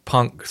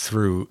punk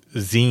through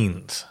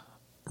zines,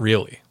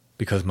 really,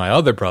 because my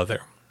other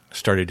brother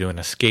started doing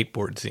a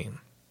skateboard zine,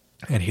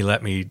 and he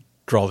let me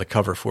draw the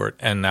cover for it,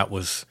 and that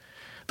was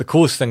the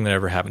coolest thing that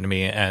ever happened to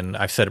me. And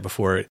I've said it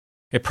before,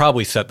 it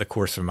probably set the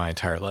course of my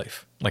entire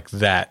life, like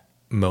that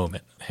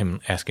moment, him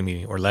asking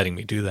me or letting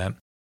me do that,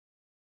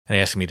 and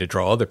asking me to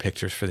draw other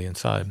pictures for the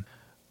inside.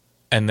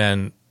 And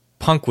then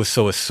punk was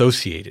so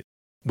associated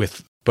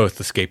with both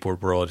the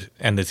skateboard world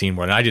and the zine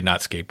world. And I did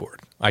not skateboard.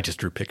 I just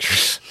drew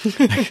pictures.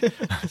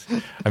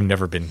 I've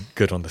never been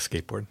good on the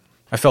skateboard.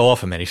 I fell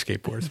off of many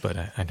skateboards, but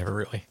I never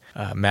really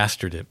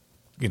mastered it.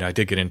 You know, I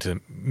did get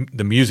into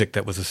the music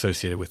that was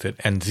associated with it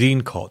and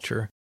zine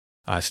culture.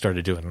 I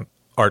started doing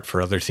art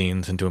for other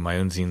zines and doing my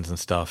own zines and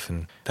stuff,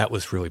 and that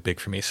was really big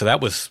for me. So that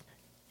was,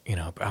 you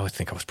know, I would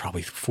think I was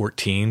probably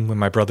 14 when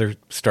my brother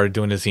started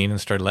doing a zine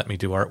and started letting me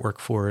do artwork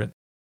for it.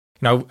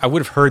 Now, I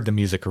would have heard the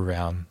music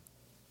around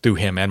through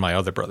him and my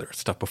other brother and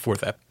stuff before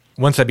that.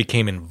 Once I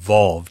became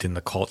involved in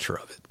the culture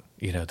of it,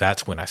 you know,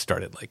 that's when I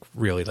started like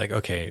really like,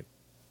 okay,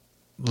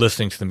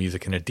 listening to the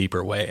music in a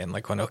deeper way and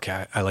like going,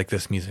 okay, I like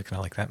this music and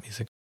I like that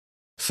music.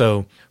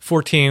 So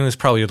 14 was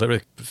probably,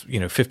 you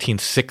know, 15,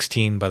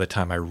 16 by the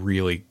time I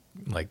really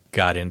like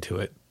got into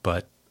it.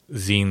 But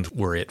zines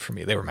were it for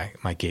me. They were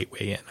my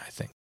gateway in, I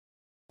think.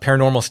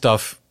 Paranormal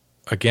stuff,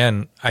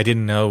 again, I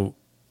didn't know.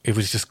 It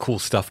was just cool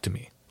stuff to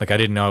me. Like I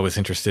didn't know I was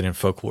interested in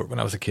folklore when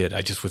I was a kid.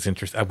 I just was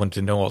interested. I wanted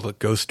to know all the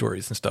ghost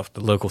stories and stuff,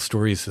 the local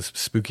stories, this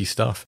spooky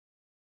stuff.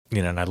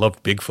 You know, and I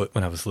loved Bigfoot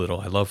when I was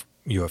little. I loved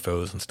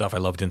UFOs and stuff. I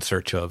loved In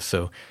Search Of.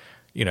 So,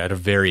 you know, at a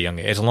very young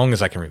age, as long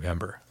as I can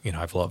remember, you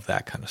know, I've loved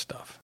that kind of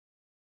stuff.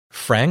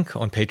 Frank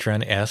on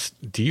Patreon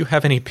asked, do you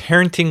have any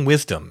parenting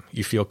wisdom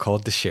you feel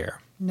called to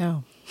share?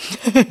 No.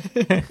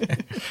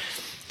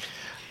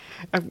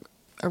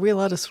 Are we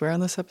allowed to swear on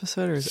this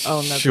episode? Or is,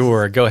 oh, no,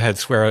 sure, go ahead,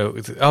 swear.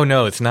 Oh,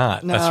 no, it's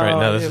not. No, that's right.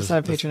 No, it's not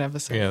a patron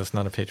episode. Yeah, it's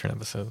not a patron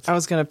episode. I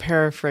was going to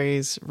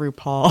paraphrase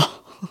RuPaul.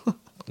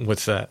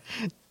 What's that?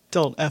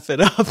 Don't F it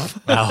up.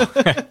 Oh.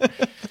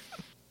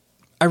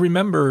 I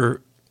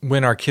remember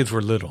when our kids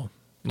were little,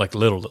 like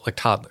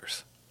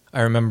toddlers.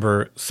 I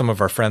remember some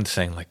of our friends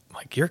saying, like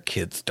your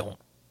kids don't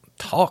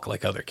talk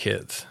like other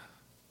kids,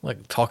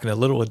 like talking to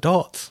little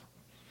adults.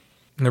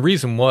 And the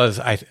reason was,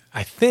 I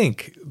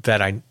think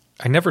that I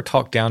never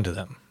talked down to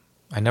them.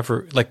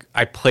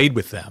 I played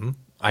with them.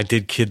 I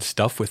did kid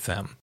stuff with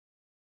them.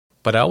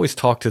 But I always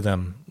talked to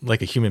them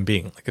like a human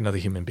being, like another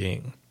human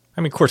being.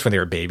 I mean, of course, when they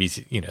were babies,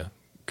 you know,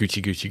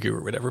 Gucci goo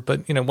or whatever.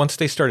 But, you know, once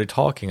they started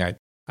talking,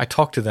 I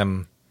talked to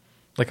them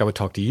like I would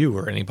talk to you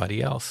or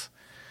anybody else.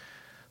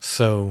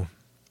 So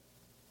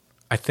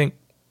I think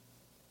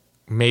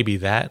maybe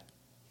that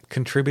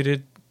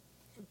contributed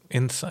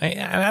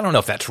I don't know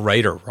if that's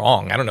right or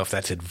wrong. I don't know if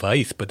that's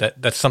advice,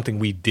 but that's something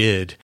we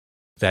did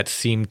that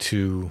seemed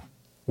to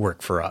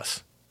work for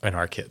us and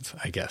our kids,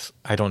 I guess.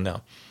 I don't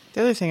know.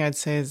 The other thing I'd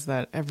say is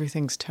that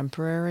everything's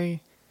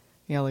temporary.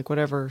 You know, like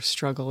whatever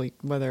struggle,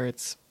 whether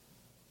it's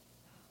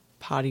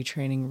potty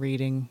training,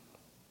 reading,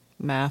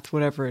 math,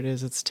 whatever it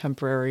is, it's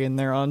temporary, and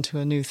they're onto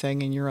a new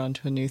thing and you're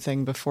onto a new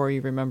thing before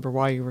you remember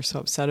why you were so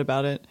upset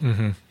about it.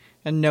 Mm-hmm.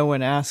 And no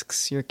one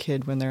asks your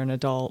kid when they're an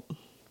adult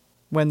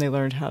when they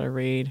learned how to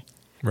read,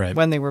 right,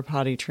 when they were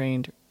potty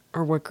trained,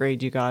 or what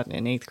grade you got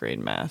in 8th grade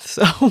math.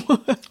 So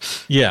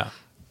yeah.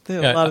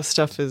 A lot of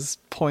stuff is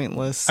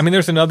pointless. I mean,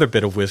 there's another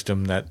bit of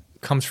wisdom that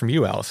comes from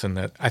you, Allison,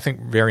 that I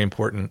think very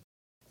important.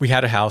 We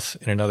had a house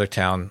in another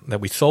town that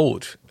we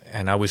sold,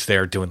 and I was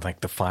there doing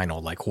like the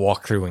final like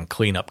walkthrough and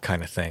cleanup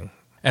kind of thing.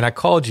 And I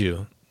called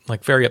you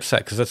like very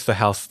upset because that's the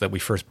house that we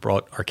first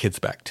brought our kids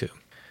back to.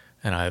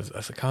 And I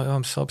was like, oh,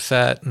 I'm so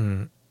upset.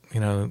 And, you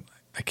know,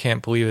 I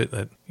can't believe it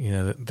that, you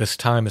know, this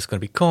time is going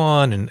to be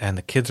gone and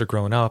the kids are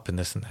growing up and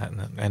this and that.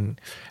 And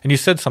you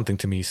said something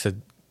to me, you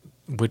said,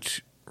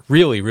 which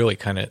really, really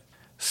kind of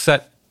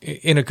set,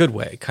 in a good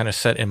way, kind of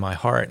set in my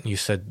heart. And you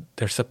said,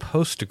 they're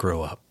supposed to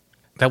grow up.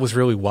 That was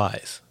really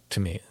wise to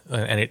me.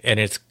 And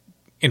it's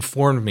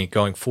informed me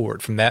going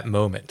forward from that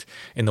moment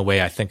in the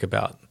way I think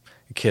about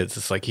kids.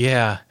 It's like,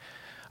 yeah,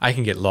 I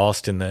can get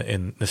lost in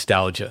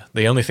nostalgia.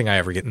 The only thing I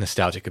ever get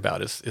nostalgic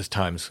about is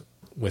times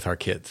with our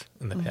kids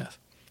in the past.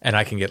 And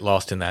I can get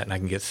lost in that, and I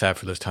can get sad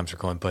for those times are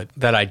going. But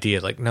that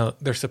idea, like, no,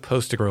 they're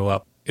supposed to grow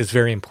up, is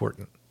very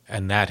important.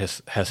 And that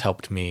has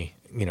helped me,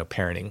 you know,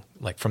 parenting,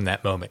 like from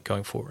that moment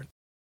going forward.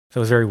 So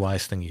it was a very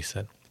wise thing you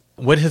said.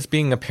 What has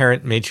being a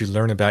parent made you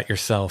learn about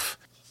yourself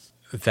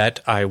that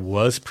I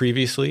was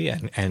previously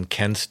and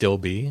can still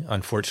be,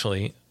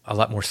 unfortunately, a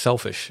lot more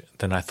selfish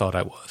than I thought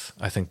I was?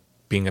 I think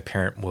being a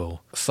parent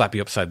will slap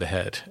you upside the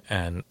head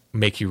and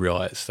make you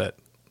realize that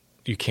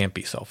you can't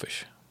be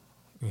selfish.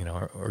 You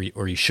know,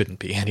 or you shouldn't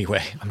be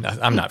anyway.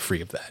 I'm not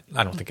free of that.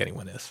 I don't think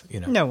anyone is.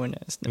 You know, no one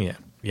is. No. Yeah.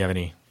 You have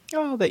any?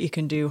 Oh, that you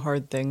can do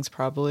hard things.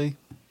 Probably.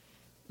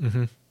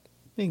 Mm-hmm.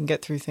 You can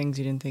get through things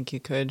you didn't think you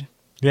could.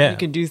 Yeah. You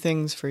can do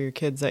things for your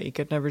kids that you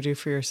could never do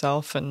for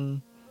yourself,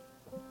 and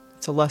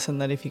it's a lesson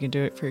that if you can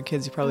do it for your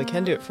kids, you probably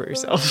can do it for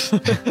yourself.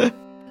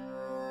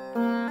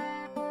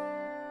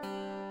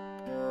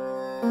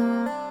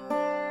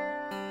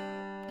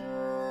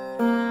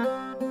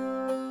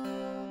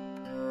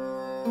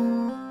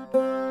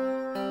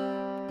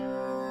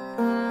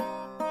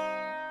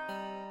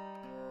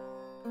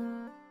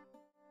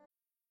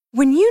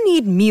 When you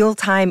need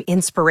mealtime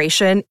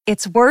inspiration,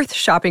 it's worth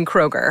shopping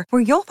Kroger,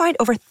 where you'll find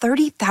over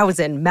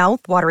 30,000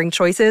 mouth-watering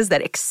choices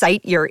that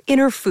excite your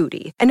inner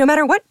foodie. And no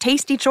matter what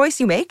tasty choice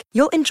you make,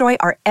 you'll enjoy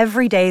our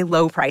everyday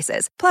low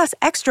prices, plus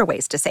extra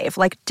ways to save,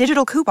 like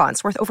digital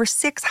coupons worth over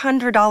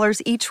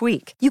 $600 each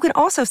week. You can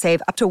also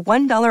save up to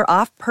 $1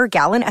 off per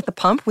gallon at the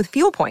pump with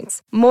fuel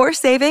points. More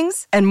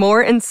savings and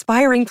more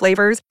inspiring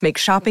flavors make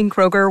shopping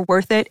Kroger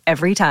worth it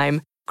every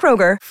time.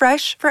 Kroger,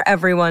 fresh for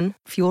everyone.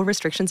 Fuel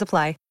restrictions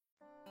apply.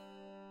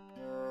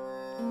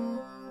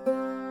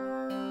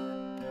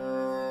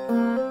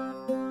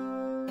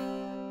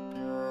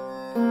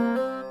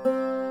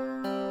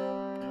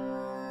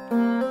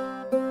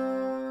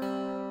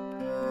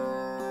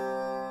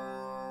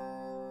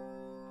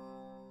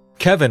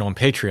 Kevin on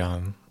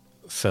Patreon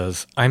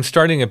says, I'm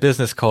starting a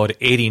business called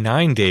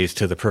 89 Days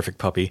to the Perfect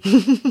Puppy.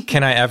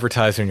 Can I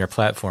advertise on your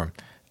platform?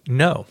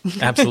 No,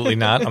 absolutely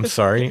not. I'm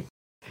sorry.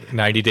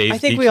 90 days. I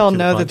think we all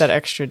know that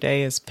extra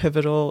day is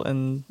pivotal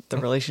in the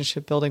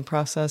relationship building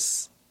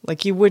process.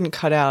 Like, you wouldn't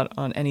cut out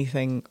on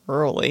anything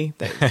early.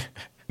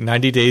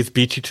 90 days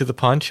beat you to the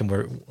punch,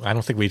 and I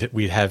don't think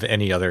we'd have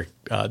any other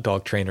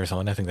dog trainers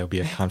on. I think that would be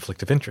a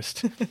conflict of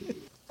interest.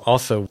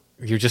 Also,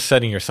 you're just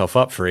setting yourself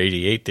up for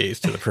 88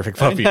 days to the perfect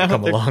puppy to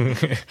come along.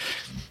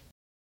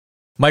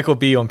 Michael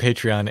B. on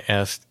Patreon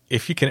asked,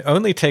 if you can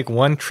only take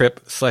one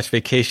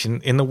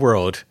trip/vacation in the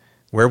world,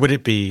 where would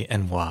it be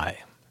and why?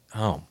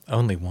 Oh,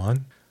 only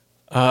one?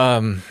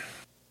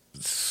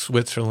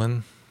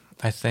 Switzerland,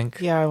 I think.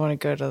 Yeah, I want to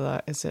go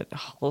to is it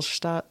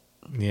Hallstatt?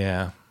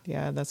 Yeah.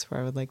 Yeah, that's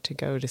where I would like to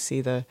go to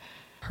see the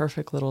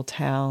perfect little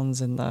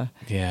towns and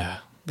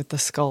with the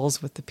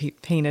skulls with the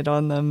painted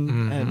on them.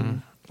 Mm-hmm.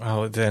 And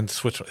oh, then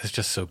Switzerland is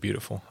just so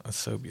beautiful. It's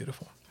so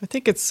beautiful. I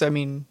think it's,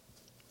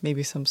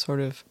 maybe some sort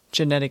of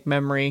genetic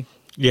memory.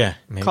 Yeah,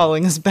 maybe.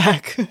 Calling us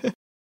back.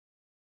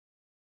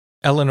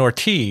 Eleanor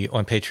T.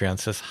 on Patreon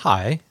says,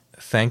 hi,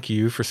 thank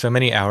you for so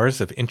many hours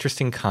of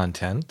interesting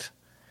content.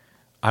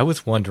 I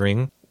was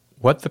wondering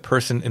what the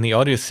person in the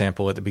audio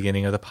sample at the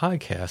beginning of the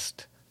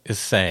podcast is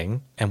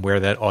saying and where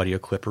that audio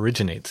clip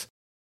originates.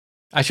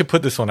 I should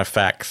put this on a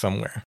fact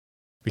somewhere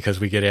because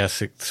we get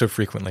asked it so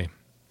frequently.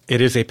 It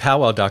is a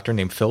powwow doctor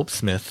named Philip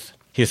Smith.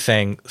 He is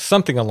saying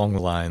something along the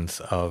lines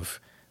of,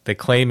 they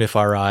claim if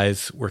our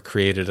eyes were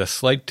created a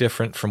slight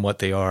different from what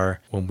they are,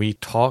 when we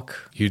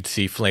talk, you'd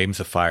see flames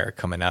of fire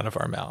coming out of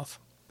our mouth.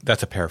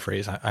 That's a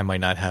paraphrase. I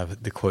might not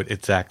have the quote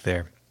exact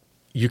there.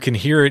 You can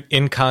hear it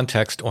in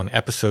context on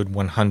episode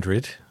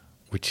 100,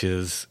 which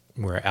is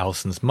where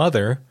Allison's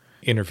mother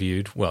she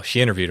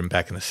interviewed him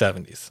back in the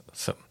 70s.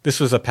 So this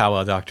was a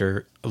powwow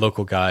doctor, a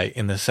local guy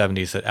in the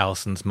 70s that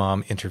Allison's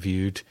mom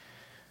interviewed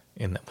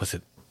was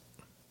it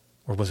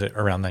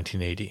around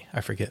 1980?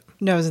 I forget.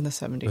 No, it was in the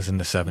 70s. It was in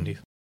the 70s.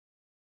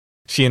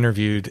 She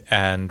interviewed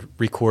and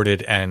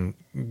recorded and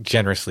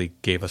generously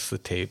gave us the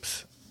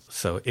tapes.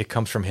 So it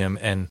comes from him.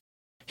 And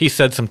he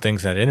said some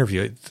things in that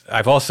interview.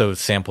 I've also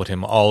sampled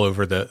him all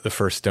over the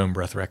first Stone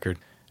Breath record.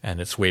 And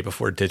it's way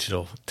before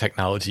digital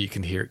technology. You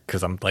can hear it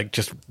because I'm like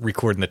just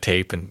recording the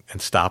tape and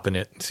stopping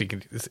it. So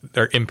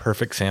they're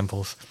imperfect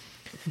samples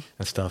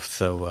and stuff.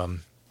 So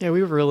yeah,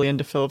 we were really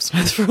into Philip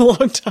Smith for a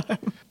long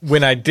time.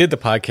 When I did the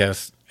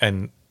podcast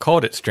and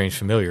called it Strange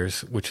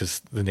Familiars, which is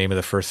the name of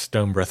the first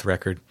Stone Breath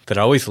record that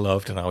I always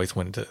loved and I always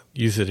wanted to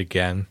use it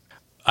again,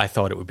 I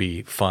thought it would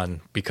be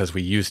fun because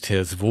we used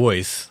his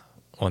voice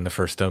on the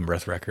first Stone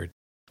Breath record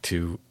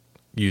to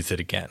use it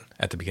again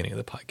at the beginning of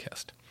the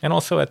podcast. And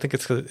also, I think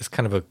it's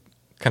kind of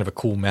a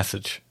cool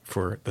message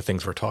for the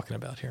things we're talking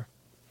about here.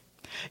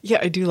 Yeah,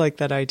 I do like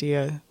that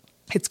idea.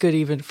 It's good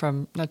even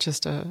from not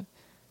just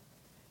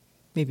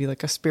maybe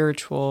like a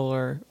spiritual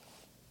or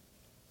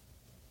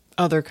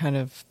other kind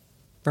of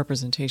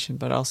representation,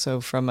 but also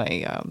from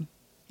a,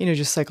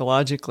 just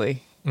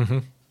psychologically. Mm-hmm.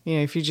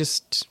 If you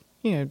just,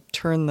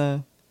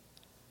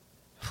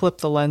 flip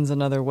the lens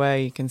another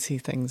way, you can see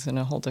things in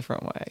a whole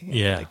different way.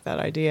 Yeah. I like that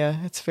idea.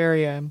 It's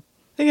very, I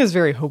think it's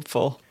very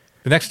hopeful.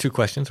 The next two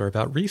questions are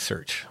about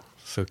research.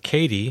 So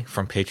Katie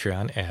from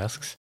Patreon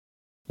asks,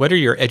 what are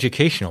your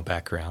educational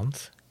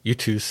backgrounds? You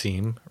two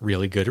seem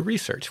really good at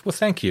research. Well,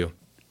 thank you.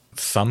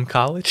 Some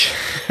college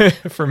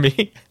for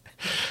me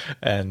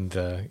and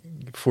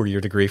 4-year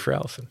degree for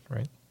Allison,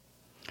 right?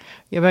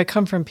 Yeah, but I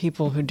come from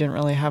people who didn't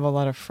really have a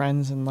lot of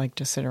friends and like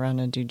to sit around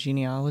and do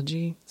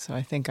genealogy. So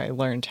I think I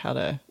learned how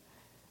to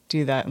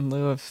do that in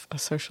lieu of a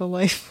social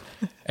life.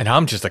 And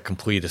I'm just a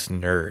completist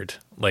nerd.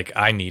 Like,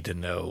 I need to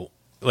know.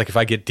 Like, if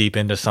I get deep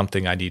into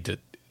something, I need to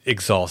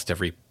exhaust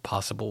every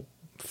possible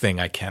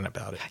thing I can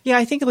about it. Yeah,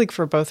 I think like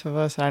for both of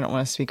us, and I don't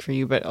want to speak for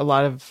you, but a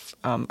lot of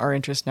our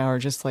interests now are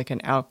just like an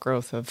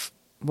outgrowth of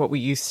what we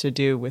used to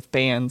do with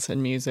bands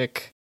and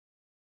music.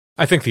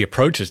 I think the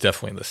approach is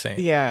definitely the same.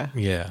 Yeah.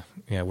 Yeah.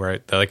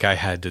 Where I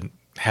had to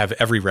have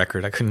every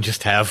record. I couldn't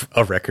just have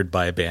a record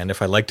by a band.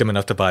 If I liked them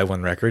enough to buy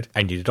one record,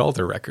 I needed all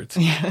their records.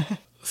 Yeah.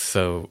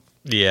 So,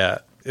 yeah,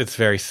 it's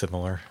very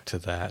similar to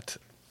that.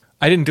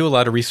 I didn't do a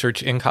lot of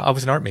research I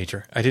was an art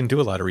major. I didn't do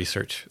a lot of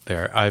research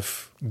there.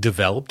 I've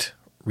developed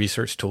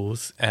research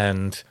tools,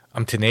 and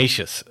I'm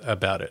tenacious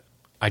about it.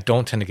 I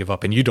don't tend to give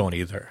up, and you don't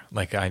either.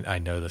 Like, I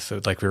know this.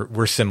 So, like,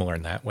 we're similar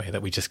in that way,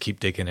 that we just keep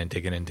digging and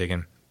digging and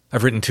digging.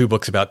 I've written 2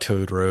 books about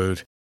Toad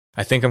Road.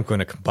 I think I'm going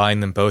to combine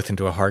them both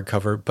into a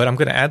hardcover, but I'm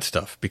going to add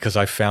stuff because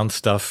I found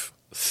stuff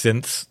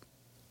since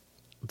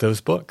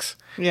those books.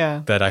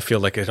 Yeah. That I feel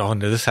like, oh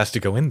no, this has to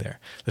go in there.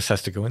 This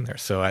has to go in there.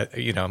 So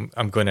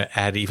I'm going to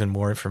add even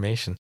more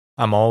information.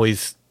 I'm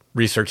always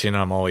researching,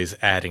 and I'm always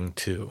adding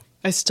to.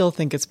 I still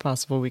think it's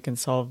possible we can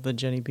solve the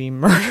Jenny Beam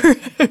murder.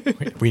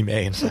 We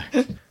may, in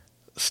fact.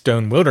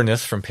 Stone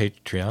Wilderness from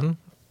Patreon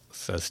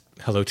says,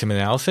 hello, Tim and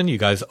Allison. You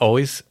guys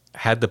always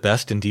had the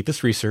best and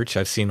deepest research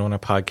I've seen on a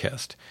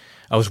podcast.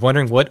 I was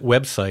wondering what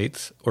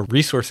websites or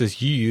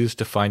resources you use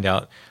to find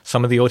out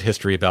some of the old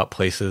history about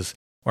places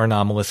or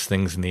anomalous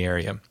things in the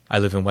area. I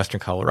live in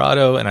Western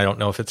Colorado, and I don't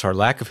know if it's our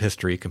lack of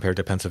history compared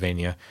to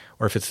Pennsylvania,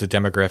 or if it's the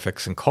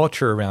demographics and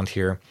culture around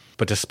here,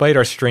 but despite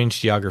our strange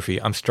geography,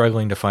 I'm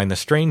struggling to find the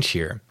strange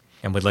here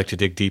and would like to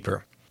dig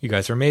deeper. You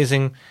guys are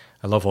amazing.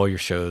 I love all your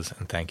shows,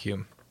 and thank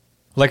you.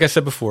 Like I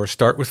said before,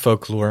 start with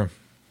folklore,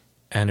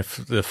 and if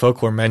the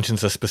folklore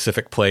mentions a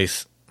specific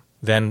place,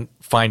 then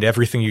find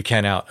everything you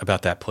can out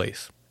about that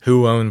place.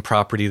 Who owned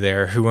property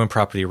there? Who owned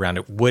property around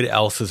it? What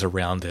else is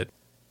around it?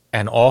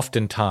 And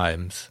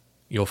oftentimes,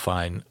 you'll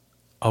find,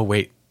 oh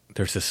wait,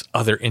 there's this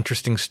other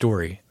interesting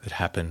story that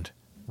happened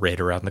right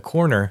around the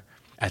corner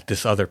at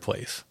this other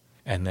place.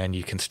 And then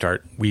you can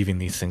start weaving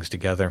these things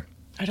together.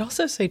 I'd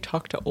also say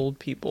talk to old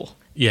people.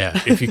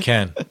 Yeah, if you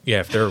can.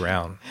 Yeah, if they're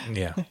around.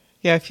 Yeah.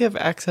 Yeah, if you have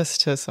access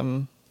to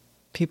some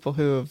people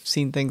who have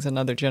seen things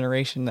another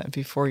generation that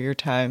before your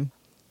time,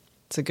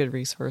 it's a good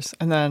resource.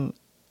 And then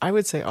I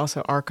would say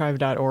also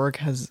archive.org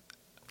has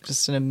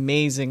just an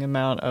amazing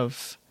amount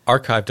of...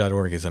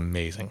 Archive.org is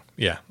amazing.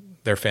 Yeah,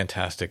 they're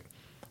fantastic.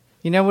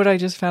 You know what I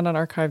just found on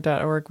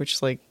archive.org,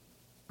 which like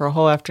for a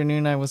whole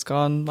afternoon I was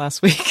gone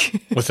last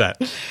week? What's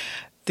that?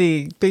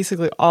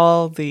 Basically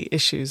all the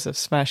issues of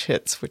Smash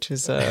Hits, which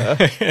is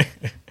a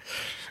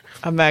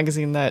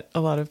magazine that a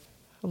lot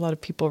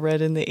of people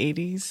read in the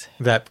 80s.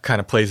 That kind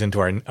of plays into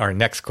our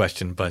next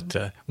question, but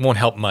won't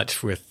help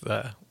much with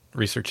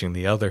researching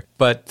the other.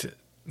 But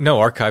no,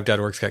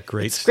 archive.org's got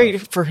great stuff. It's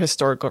great for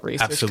historical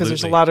research because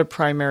there's a lot of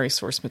primary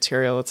source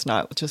material. It's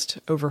not just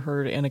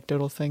overheard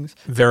anecdotal things.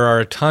 There are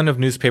a ton of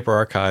newspaper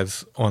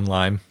archives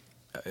online.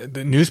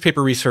 The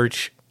newspaper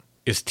research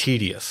is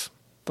tedious.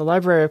 The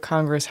Library of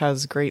Congress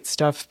has great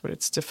stuff, but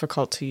it's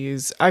difficult to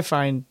use. I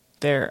find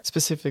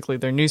specifically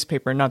their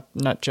newspaper,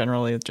 not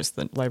generally just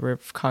the Library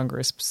of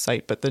Congress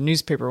site, but the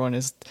newspaper one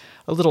is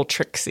a little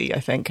tricksy, I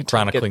think.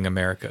 Chronicling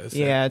America.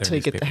 Until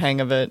you get the hang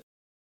of it.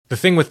 The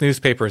thing with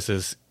newspapers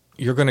is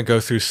you're going to go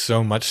through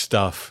so much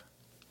stuff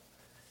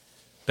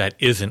that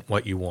isn't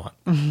what you want.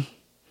 Mm-hmm.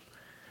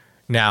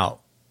 Now,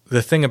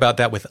 the thing about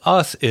that with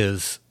us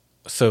is,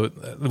 so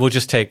we'll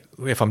just take,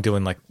 if I'm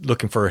doing like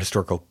looking for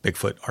historical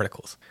Bigfoot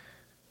articles.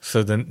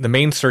 So the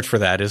main search for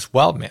that is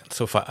Wildman.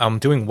 So if I'm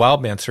doing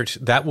Wildman search,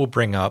 that will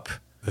bring up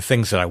the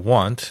things that I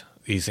want,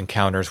 these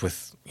encounters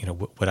with,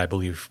 what I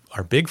believe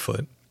are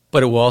Bigfoot.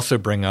 But it will also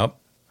bring up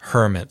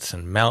hermits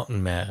and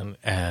mountain men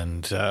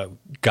and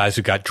guys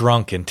who got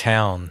drunk in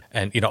town.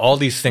 And, all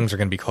these things are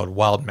going to be called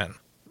Wildmen.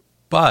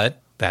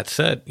 But that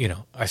said,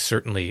 I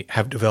certainly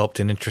have developed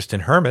an interest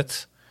in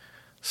hermits.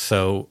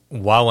 So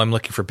while I'm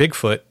looking for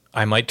Bigfoot,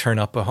 I might turn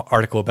up an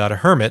article about a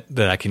hermit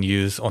that I can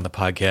use on the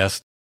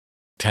podcast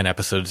 10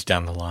 episodes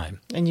down the line.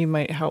 And you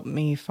might help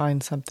me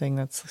find something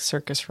that's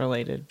circus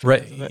related.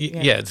 Right.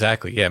 Yeah,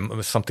 exactly.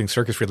 Yeah, something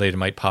circus related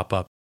might pop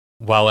up.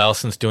 While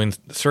Allison's doing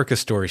circus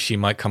stories, she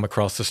might come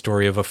across the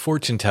story of a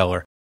fortune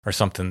teller or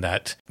something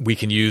that we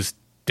can use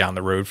down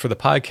the road for the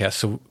podcast.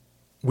 So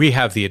we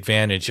have the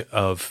advantage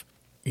of,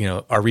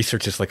 our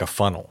research is like a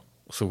funnel.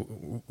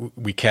 So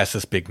we cast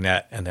this big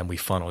net and then we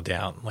funnel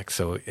down. Like,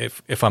 so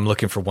if I'm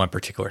looking for one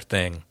particular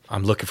thing,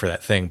 I'm looking for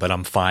that thing, but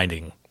I'm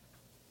finding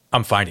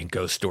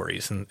ghost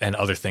stories and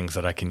other things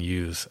that I can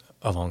use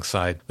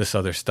alongside this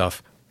other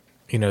stuff.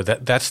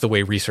 That's the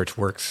way research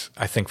works,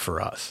 I think,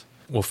 for us.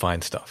 We'll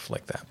find stuff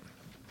like that.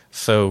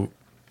 So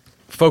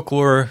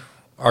folklore,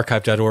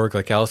 archive.org,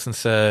 like Allison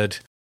said,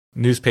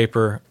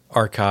 newspaper,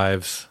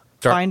 archives.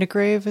 Find a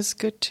Grave is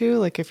good too.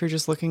 Like if you're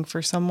just looking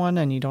for someone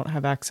and you don't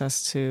have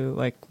access to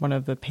like one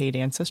of the paid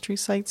ancestry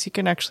sites, you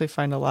can actually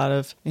find a lot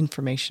of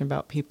information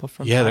about people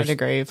from Find a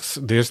Grave.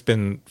 There's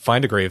been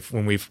Find a Grave.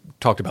 When we've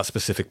talked about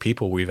specific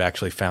people, we've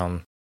actually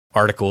found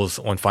articles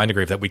on Find a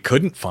Grave that we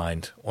couldn't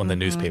find on the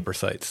newspaper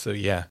sites. So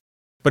yeah.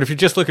 But if you're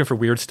just looking for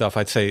weird stuff,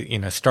 I'd say,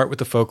 start with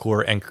the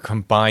folklore and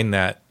combine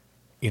that,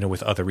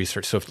 with other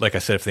research. So like I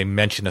said, if they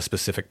mention a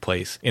specific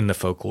place in the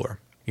folklore,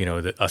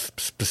 a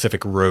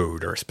specific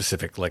road or a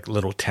specific like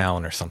little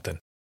town or something,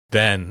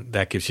 then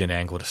that gives you an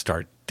angle to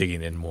start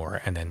digging in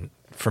more. And then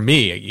for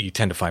me, you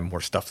tend to find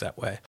more stuff that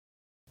way.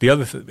 The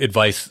other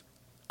advice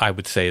I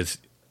would say is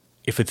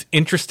if it's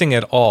interesting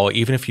at all,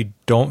 even if you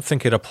don't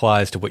think it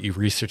applies to what you're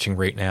researching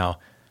right now,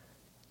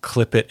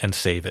 clip it and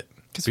save it.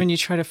 Because when you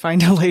try to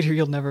find it later,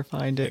 you'll never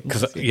find it.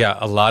 Because,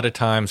 a lot of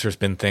times there's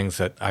been things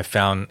that I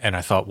found and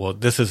I thought, well,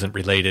 this isn't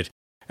related.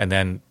 And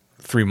then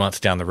 3 months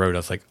down the road, I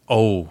was like,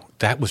 oh,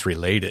 that was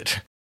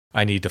related.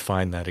 I need to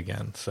find that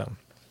again. So,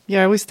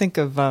 yeah, I always think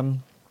of,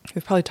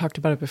 we've probably talked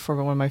about it before,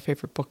 but one of my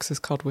favorite books is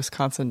called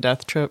Wisconsin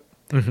Death Trip,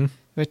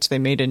 which they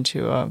made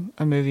into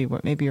a movie,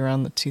 maybe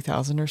around the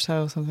 2000 or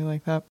so, something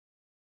like that.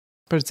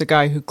 But it's a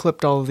guy who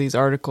clipped all of these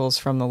articles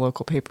from the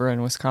local paper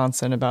in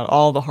Wisconsin about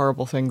all the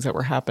horrible things that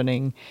were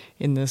happening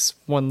in this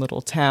one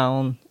little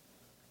town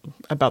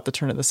about the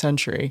turn of the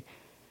century.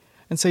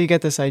 And so you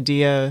get this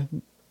idea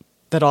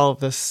that all of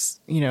this,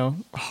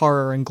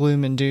 horror and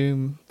gloom and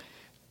doom,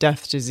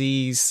 death,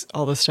 disease,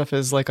 all this stuff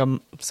is like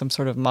some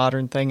sort of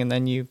modern thing. And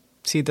then you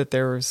see that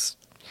there was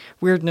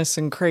weirdness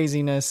and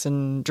craziness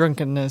and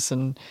drunkenness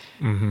and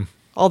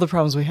all the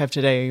problems we have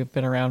today have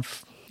been around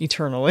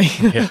eternally.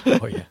 Yeah.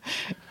 Oh, yeah.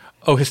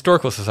 Oh,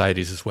 historical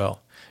societies as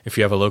well. If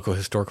you have a local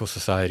historical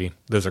society,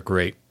 those are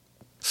great.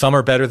 Some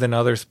are better than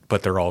others,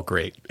 but they're all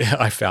great.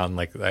 I found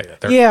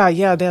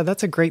Yeah,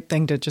 that's a great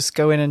thing to just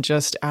go in and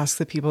just ask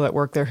the people that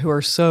work there who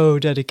are so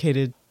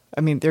dedicated.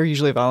 I mean, they're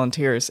usually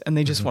volunteers and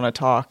they just want to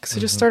talk. So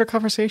just start a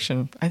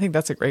conversation. I think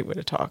that's a great way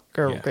to talk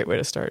or a great way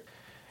to start.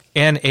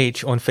 Ann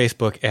H. on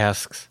Facebook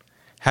asks,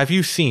 have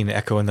you seen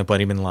Echo and the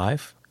Bunnymen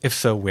live? If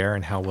so, where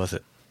and how was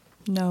it?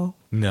 No.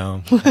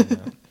 No.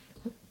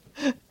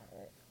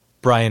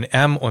 Brian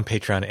M. on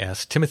Patreon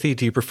asks, Timothy,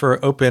 do you prefer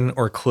open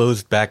or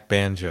closed back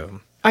banjo?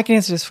 I can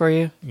answer this for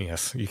you.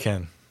 Yes, you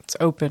can. It's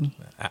open.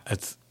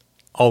 It's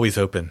always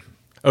open.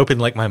 Open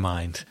like my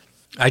mind.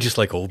 I just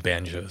like old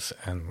banjos,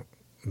 and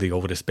the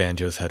oldest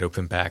banjos had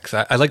open backs.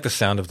 I like the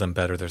sound of them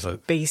better. There's a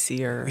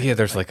bassier. Yeah,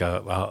 there's like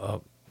a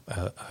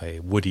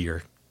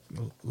woodier,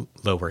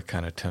 lower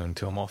kind of tone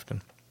to them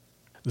often.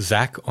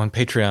 Zach on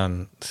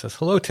Patreon says,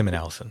 hello, Tim and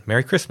Allison.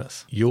 Merry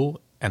Christmas. Yule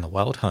and the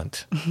Wild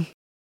Hunt.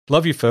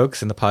 Love you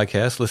folks in the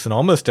podcast. Listen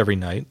almost every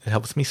night. It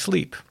helps me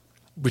sleep.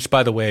 Which,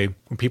 by the way,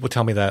 when people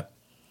tell me that,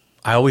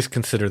 I always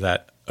consider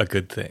that a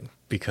good thing,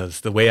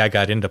 because the way I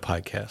got into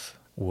podcasts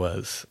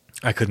was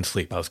I couldn't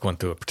sleep. I was going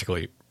through a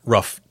particularly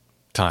rough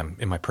time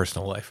in my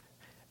personal life.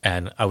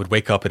 And I would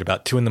wake up at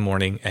about 2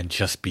 a.m. and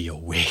just be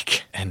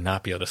awake and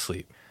not be able to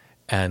sleep.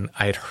 And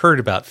I had heard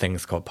about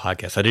things called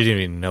podcasts. I didn't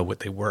even know what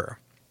they were.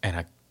 And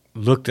I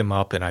looked them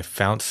up and I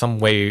found some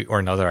way or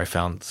another, I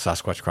found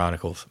Sasquatch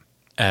Chronicles.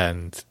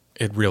 And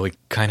it really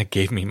kind of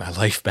gave me my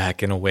life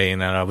back in a way.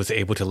 And then I was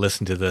able to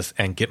listen to this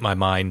and get my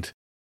mind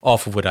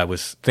off of what I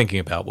was thinking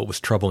about, what was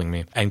troubling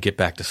me, and get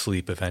back to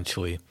sleep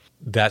eventually.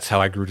 That's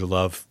how I grew to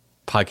love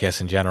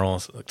podcasts in general,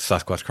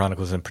 Sasquatch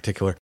Chronicles in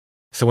particular.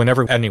 So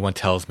whenever anyone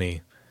tells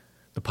me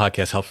the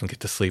podcast helps them get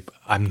to sleep,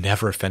 I'm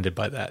never offended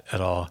by that at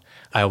all.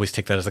 I always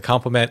take that as a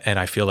compliment, and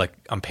I feel like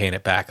I'm paying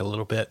it back a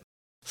little bit.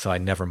 So I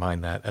never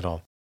mind that at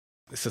all.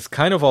 This is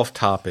kind of off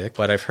topic,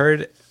 but I've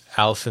heard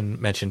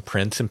Allison mention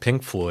Prince and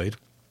Pink Floyd,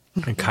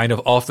 and kind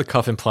of off the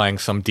cuff implying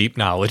some deep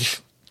knowledge.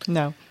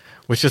 No.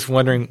 Was just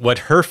wondering what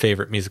her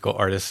favorite musical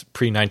artist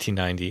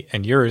pre-1990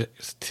 and yours,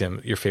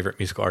 Tim, your favorite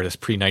musical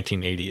artist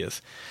pre-1980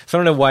 is. So I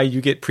don't know why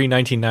you get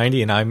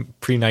pre-1990 and I'm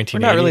pre-1980. We're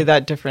not really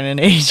that different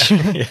in age.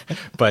 Yeah,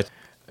 but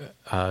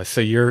so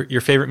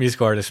your favorite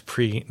musical artist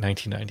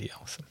pre-1990,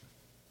 Allison.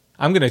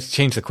 I'm going to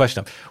change the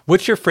question up.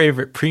 What's your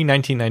favorite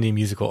pre-1990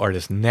 musical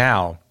artist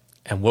now,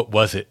 and what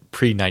was it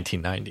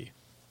pre-1990?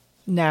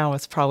 Now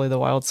it's probably the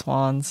Wild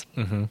Swans.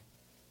 Mm-hmm.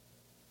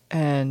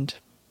 And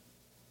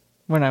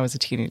when I was a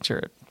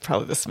teenager,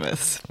 probably the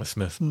Smiths. The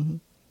Smiths.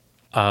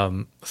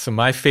 Mm-hmm. So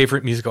my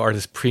favorite musical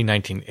artist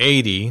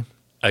pre-1980,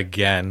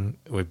 again,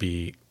 would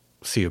be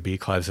C.O.B.,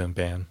 Clive's Own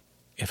Band.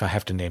 If I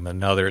have to name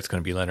another, it's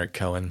going to be Leonard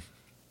Cohen.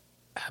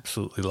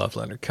 Absolutely love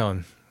Leonard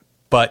Cohen.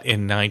 But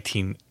in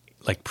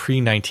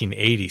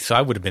pre-1980, so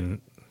I would have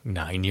been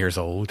 9 years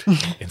old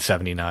in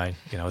 79.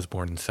 I was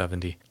born in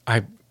 70.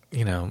 I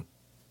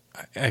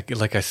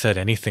like I said,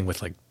 anything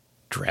with like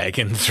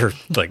dragons or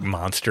like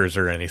monsters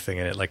or anything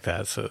in it like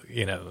that. So,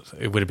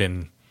 it would have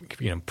been,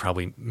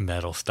 probably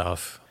metal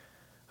stuff.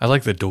 I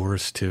like the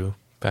Doors too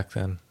back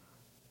then.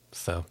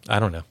 So I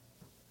don't know.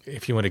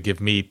 If you want to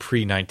give me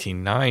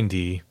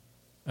pre-1990,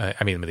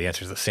 the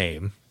answer is the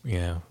same,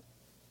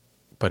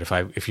 But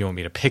if you want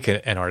me to pick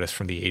an artist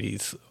from the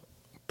 80s,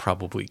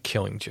 probably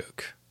Killing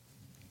Joke,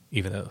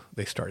 even though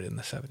they started in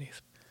the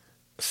 70s.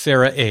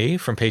 Sarah A.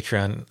 from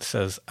Patreon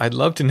says, I'd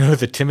love to know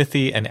the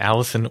Timothy and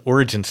Allison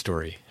origin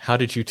story. How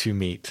did you two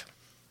meet?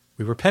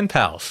 We were pen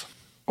pals.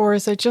 Or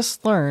as I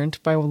just learned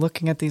by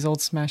looking at these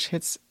old smash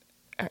hits,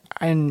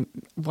 and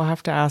we'll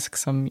have to ask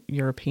some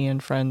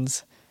European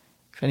friends,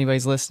 if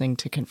anybody's listening,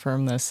 to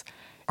confirm this.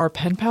 Are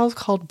pen pals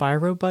called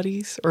Biro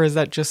buddies? Or is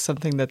that just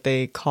something that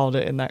they called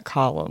it in that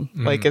column?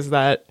 Mm-hmm. Like, is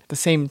that the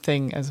same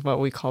thing as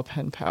what we call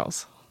pen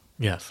pals?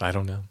 Yes, I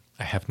don't know.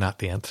 I have not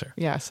the answer.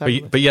 Yes.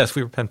 But yes,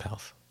 we were pen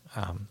pals.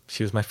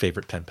 She was my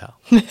favorite pen pal.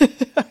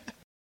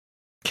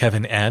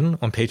 Kevin N.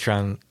 on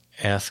Patreon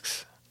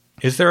asks,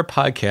 is there a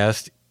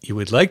podcast you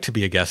would like to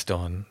be a guest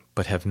on,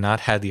 but have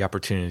not had the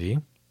opportunity?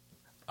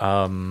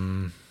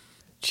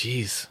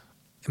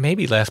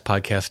 Maybe Last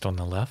Podcast on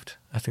the Left.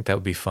 I think that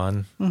would be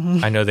fun.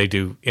 I know they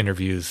do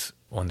interviews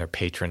on their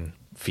Patreon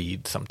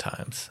feed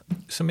sometimes.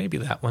 So maybe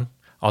that one.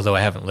 Although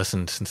I haven't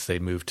listened since they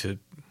moved to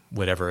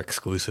whatever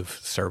exclusive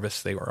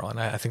service they were on.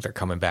 I think they're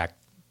coming back.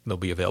 They'll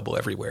be available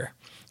everywhere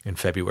in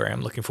February.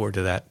 I'm looking forward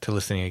to that, to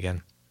listening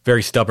again.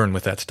 Very stubborn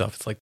with that stuff.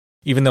 It's like,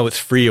 even though it's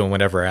free on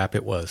whatever app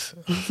it was,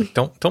 it's like,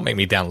 don't make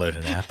me download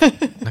an app.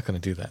 I'm not going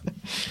to do that.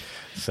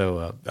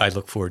 So I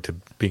look forward to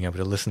being able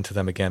to listen to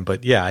them again.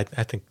 But yeah,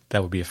 I think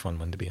that would be a fun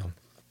one to be on.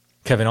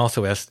 Kevin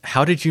also asked,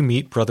 how did you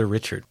meet Brother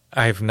Richard?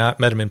 I have not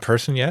met him in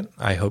person yet.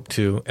 I hope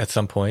to at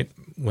some point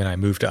when I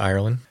move to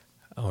Ireland,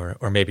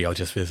 or maybe I'll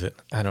just visit.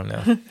 I don't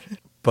know.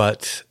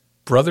 But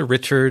Brother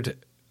Richard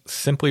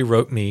simply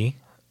wrote me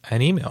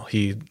an email.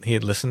 He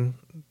had listened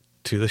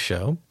to the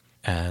show,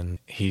 and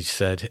he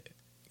said,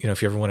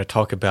 if you ever want to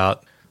talk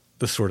about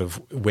the sort of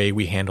way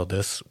we handled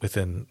this with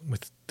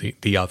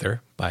the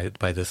other,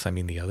 by this I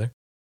mean the other,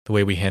 the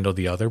way we handled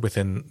the other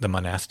within the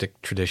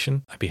monastic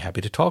tradition, I'd be happy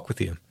to talk with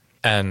you.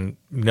 And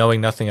knowing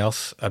nothing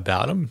else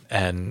about him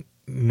and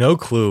no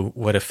clue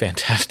what a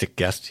fantastic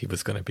guest he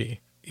was going to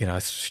be, I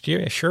said,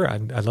 yeah, sure,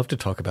 I'd love to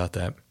talk about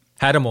that.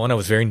 Had him on, I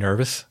was very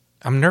nervous.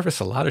 I'm nervous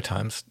a lot of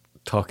times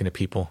talking to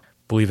people,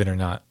 believe it or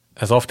not.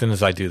 As often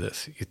as I do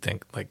this, you'd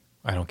think, like,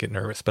 I don't get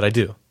nervous, but I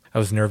do. I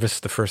was nervous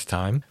the first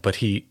time, but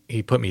he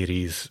put me at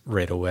ease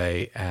right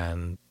away,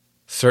 and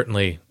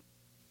certainly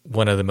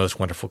one of the most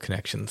wonderful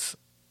connections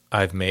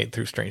I've made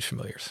through Strange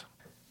Familiars,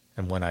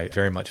 and one I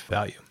very much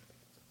value.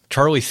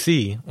 Charlie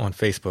C. on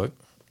Facebook,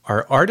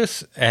 are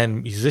artists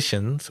and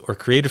musicians or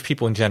creative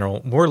people in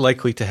general more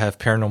likely to have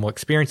paranormal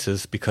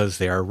experiences because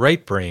they are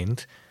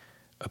right-brained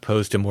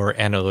opposed to more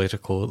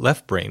analytical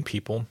left-brain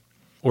people?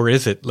 Or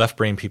is it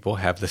left-brain people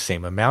have the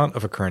same amount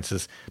of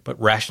occurrences but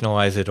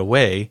rationalize it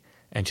away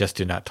and just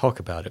do not talk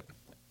about it?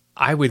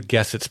 I would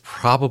guess it's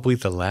probably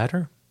the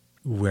latter,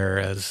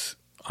 whereas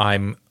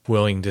I'm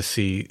willing to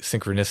see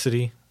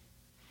synchronicity.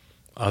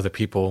 Other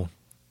people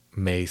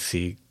may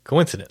see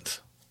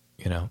coincidence,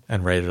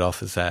 and write it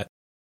off as that.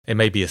 It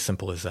may be as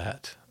simple as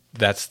that.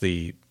 That's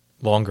the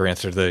longer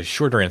answer. The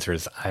shorter answer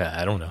is,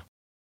 I don't know.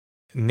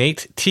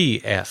 Nate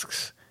T.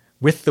 asks,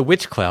 with the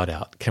Witch Cloud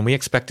out, can we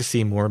expect to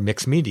see more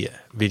mixed media,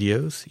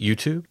 videos,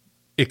 YouTube?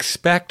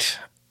 Expect,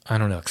 I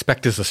don't know,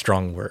 expect is a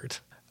strong word.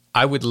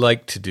 I would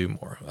like to do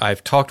more.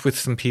 I've talked with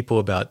some people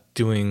about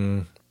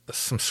doing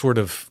some sort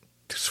of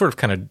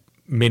kind of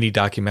mini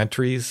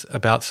documentaries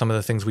about some of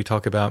the things we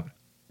talk about.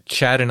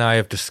 Chad and I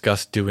have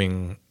discussed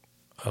doing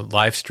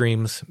live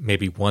streams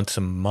maybe once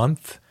a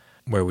month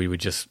where we would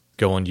just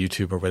go on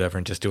YouTube or whatever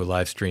and just do a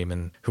live stream,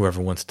 and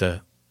whoever wants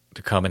to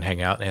come and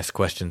hang out and ask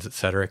questions,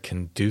 etc.,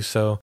 can do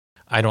so.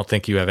 I don't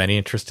think you have any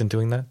interest in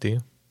doing that, do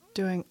you?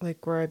 Doing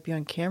like where I'd be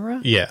on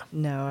camera? Yeah.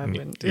 No, I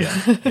wouldn't do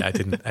yeah. that.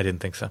 Yeah, I didn't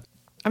think so.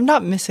 I'm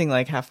not missing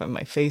like half of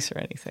my face or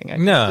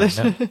anything. No.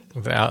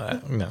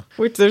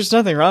 Which there's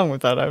nothing wrong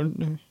with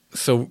that.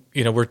 So,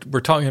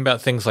 we're talking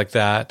about things like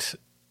that.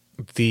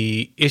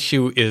 The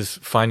issue is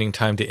finding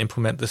time to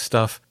implement this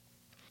stuff.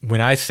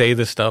 When I say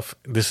this stuff,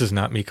 this is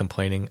not me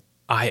complaining.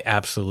 I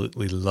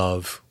absolutely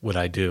love what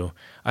I do.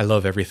 I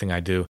love everything I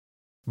do,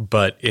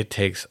 but it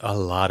takes a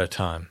lot of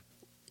time.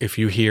 If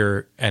you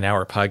hear an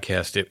hour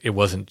podcast, it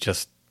wasn't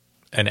just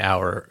an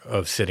hour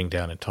of sitting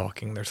down and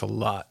talking. There's a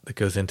lot that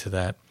goes into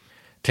that.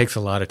 It takes a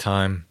lot of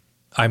time.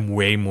 I'm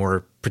way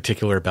more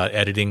particular about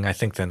editing, I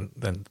think,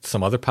 than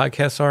some other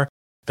podcasts are.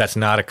 That's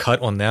not a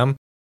cut on them.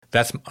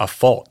 That's a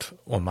fault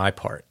on my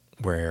part,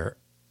 where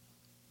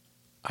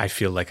I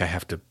feel like I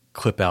have to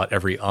clip out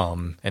every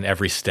and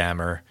every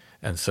stammer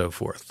and so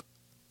forth.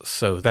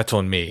 So that's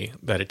on me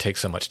that it takes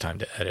so much time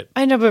to edit.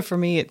 I know, but for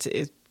me,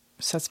 it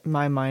sets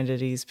my mind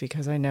at ease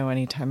because I know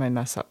anytime I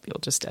mess up, you'll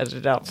just edit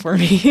it out for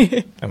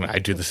me. I mean, I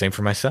do the same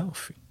for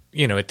myself.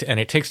 And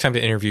it takes time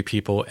to interview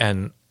people.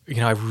 And,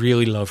 I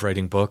really love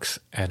writing books,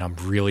 and I'm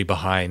really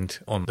behind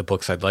on the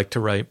books I'd like to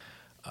write.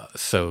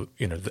 So,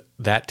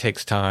 that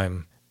takes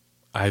time.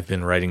 I've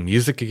been writing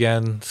music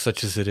again,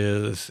 such as it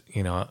is.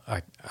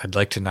 I'd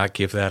like to not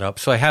give that up.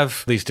 So I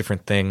have these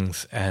different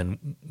things,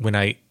 and when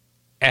I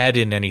add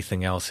in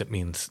anything else, it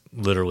means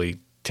literally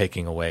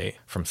taking away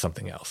from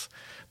something else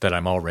that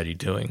I'm already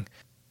doing.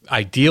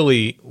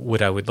 Ideally,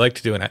 what I would like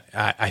to do, and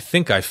I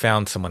think I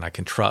found someone I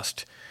can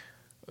trust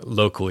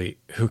locally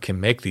who can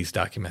make these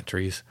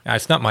documentaries.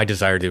 It's not my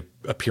desire to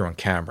appear on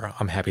camera.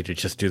 I'm happy to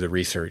just do the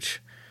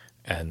research,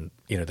 and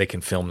they can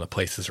film the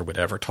places or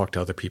whatever, talk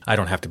to other people. I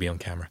don't have to be on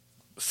camera.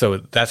 So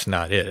that's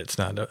not it. It's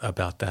not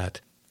about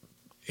that.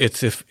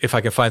 It's if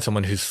I can find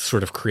someone whose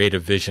sort of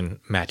creative vision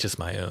matches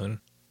my own,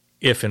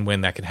 if and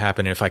when that can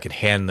happen, if I can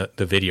hand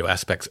the video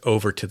aspects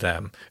over to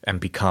them and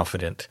be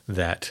confident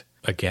that,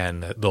 again,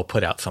 that they'll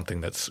put out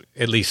something that's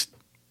at least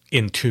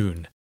in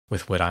tune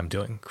with what I'm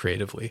doing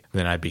creatively,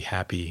 then I'd be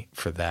happy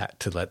for that,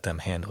 to let them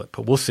handle it.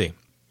 But we'll see.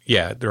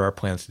 Yeah, there are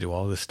plans to do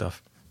all this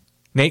stuff.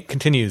 Nate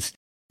continues,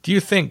 do you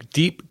think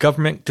deep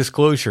government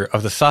disclosure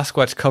of the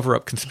Sasquatch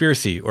cover-up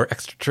conspiracy or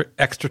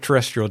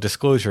extraterrestrial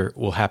disclosure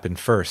will happen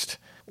first?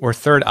 Or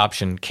third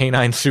option,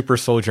 Canine Super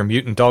Soldier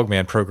Mutant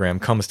Dogman program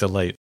comes to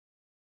light.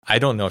 I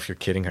don't know if you're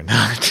kidding or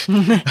not.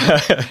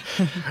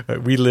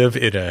 We live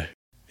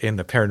in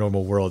the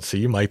paranormal world, so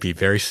you might be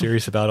very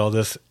serious about all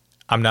this.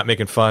 I'm not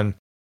making fun.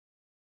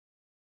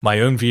 My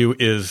own view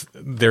is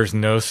there's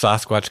no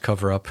Sasquatch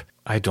cover-up.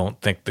 I don't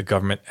think the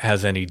government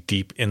has any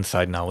deep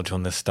inside knowledge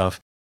on this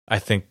stuff. I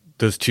think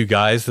those two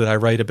guys that I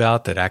write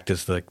about that act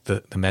as the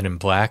men in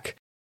black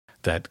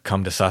that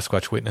come to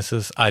Sasquatch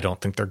witnesses, I don't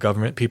think they're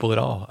government people at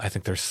all. I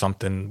think there's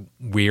something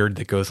weird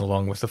that goes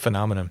along with the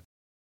phenomenon.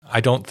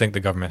 I don't think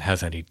the government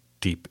has any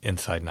deep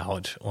inside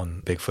knowledge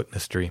on Bigfoot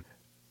mystery.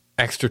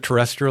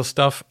 Extraterrestrial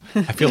stuff,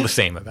 I feel the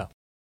same about.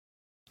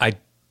 I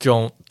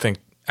don't think,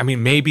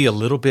 maybe a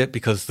little bit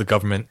because the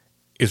government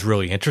is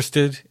really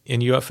interested in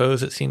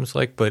UFOs, it seems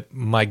like, but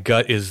my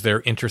gut is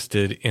they're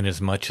interested in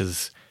as much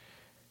as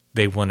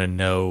they want to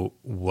know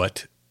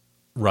what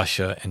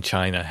Russia and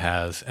China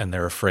has, and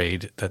they're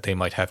afraid that they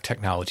might have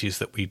technologies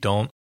that we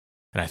don't.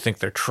 And I think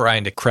they're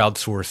trying to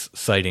crowdsource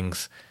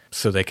sightings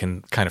so they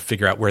can kind of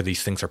figure out where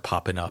these things are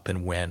popping up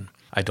and when.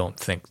 I don't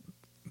think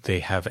they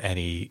have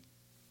any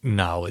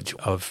knowledge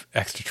of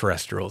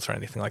extraterrestrials or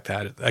anything like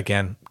that.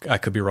 Again, I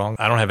could be wrong.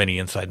 I don't have any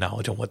inside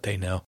knowledge on what they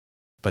know,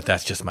 but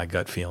that's just my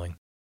gut feeling.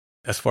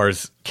 As far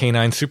as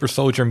Canine Super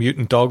Soldier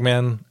Mutant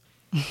Dogman,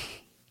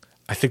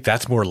 I think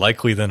that's more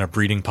likely than a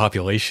breeding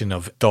population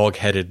of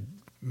dog-headed,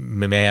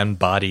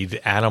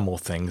 man-bodied animal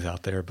things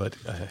out there, but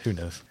who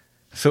knows.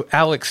 So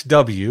Alex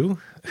W.,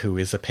 who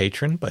is a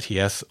patron, but he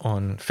asks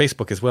on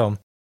Facebook as well,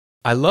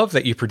 I love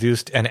that you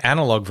produced an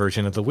analog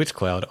version of the Witch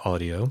Cloud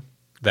audio.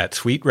 That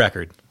sweet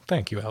record.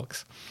 Thank you,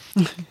 Alex.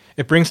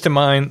 It brings to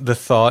mind the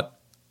thought,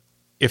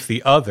 if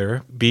the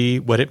other, be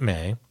what it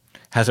may,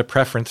 has a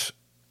preference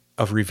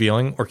of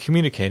revealing or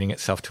communicating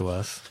itself to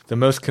us, the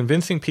most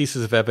convincing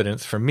pieces of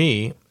evidence for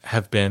me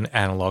have been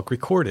analog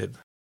recorded.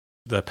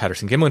 The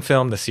Patterson-Gimlin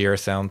film, the Sierra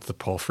Sound, the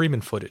Paul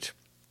Freeman footage.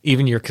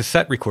 Even your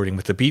cassette recording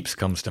with the beeps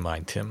comes to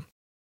mind, Tim.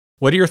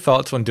 What are your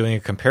thoughts on doing a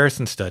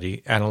comparison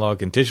study,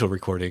 analog and digital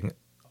recording,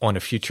 on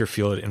a future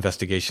field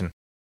investigation?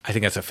 I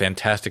think that's a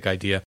fantastic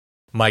idea.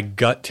 My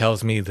gut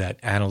tells me that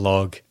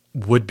analog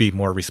would be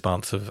more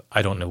responsive.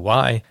 I don't know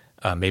why.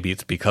 Maybe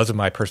it's because of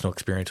my personal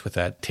experience with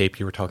that tape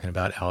you were talking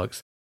about,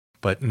 Alex.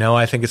 But no,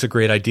 I think it's a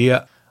great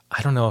idea.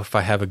 I don't know if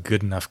I have a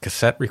good enough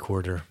cassette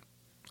recorder.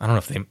 I don't know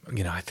if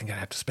they, I think I'd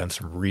have to spend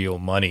some real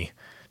money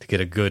to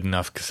get a good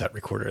enough cassette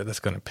recorder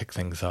that's going to pick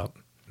things up.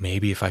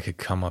 Maybe if I could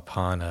come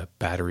upon a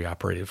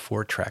battery-operated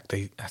 4-track,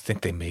 I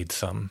think they made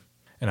some,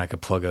 and I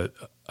could plug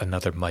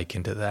another mic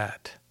into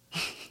that.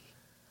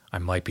 I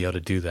might be able to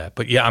do that.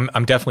 But yeah,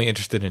 I'm definitely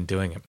interested in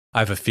doing it. I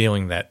have a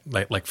feeling that,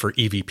 like for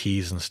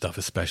EVPs and stuff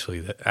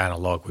especially, that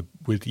analog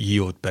would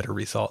yield better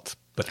results.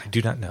 But I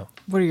do not know.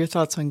 What are your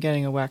thoughts on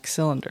getting a wax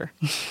cylinder?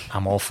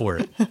 I'm all for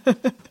it.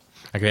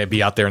 I could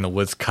be out there in the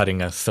woods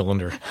cutting a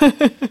cylinder.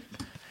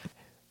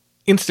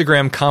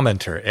 Instagram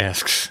commenter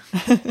asks,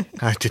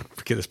 I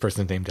didn't get this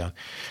person's name down.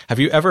 Have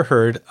you ever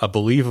heard a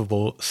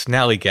believable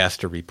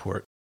snallygaster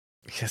report?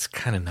 That's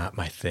kind of not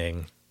my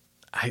thing.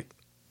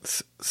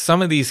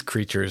 Some of these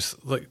creatures,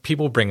 like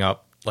people bring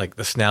up like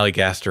the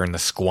snallygaster and the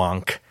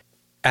squonk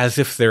as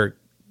if they're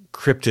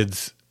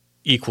cryptids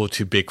equal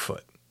to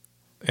Bigfoot.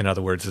 In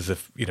other words, as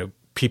if,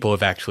 people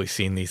have actually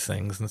seen these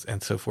things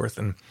and so forth.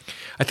 And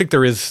I think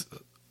there is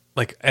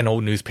like an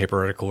old newspaper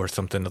article or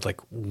something that's like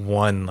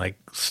one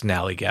like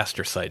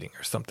snallygaster sighting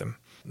or something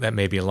that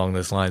may be along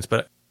those lines.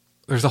 But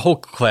there's a whole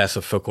class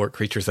of folkloric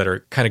creatures that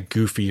are kind of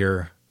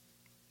goofier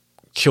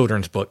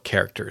children's book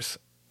characters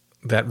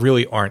that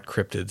really aren't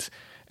cryptids.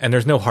 And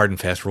there's no hard and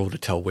fast rule to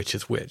tell which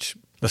is which.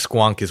 The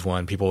squonk is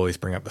one. People always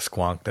bring up the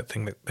squonk, that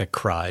thing that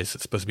cries.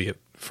 It's supposed to be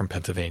from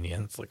Pennsylvania.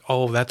 And it's like,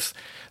 oh, that's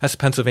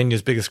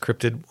Pennsylvania's biggest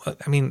cryptid.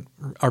 I mean,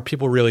 are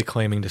people really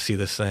claiming to see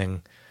this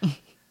thing?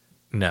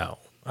 No.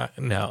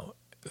 No.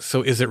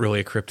 So is it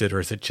really a cryptid,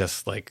 or is it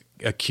just like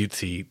a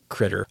cutesy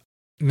critter?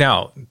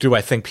 Now, do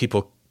I think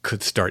people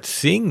could start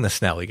seeing the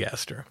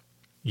snallygaster?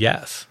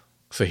 Yes.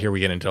 So here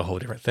we get into a whole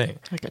different thing.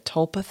 Like a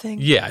tulpa thing?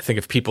 Yeah, I think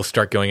if people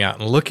start going out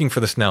and looking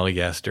for the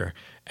snallygaster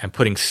and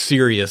putting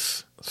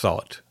serious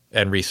thought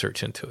and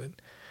research into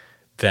it,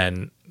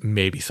 then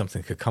maybe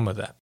something could come of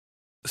that.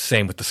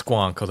 Same with the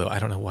squonk, although I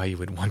don't know why you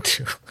would want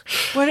to.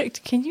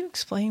 Can you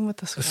explain what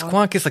the squonk is? The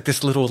squonk is like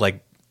this little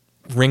like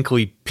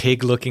wrinkly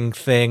pig-looking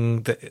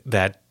thing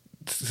that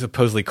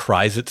supposedly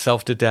cries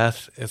itself to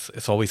death.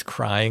 It's always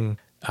crying.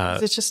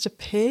 Is it just a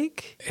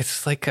pig?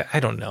 It's like, I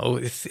don't know.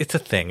 It's a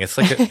thing. It's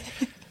like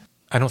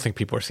I don't think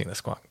people are seeing the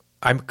squonk.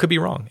 I could be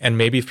wrong. And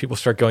maybe if people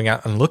start going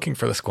out and looking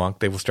for the squonk,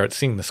 they will start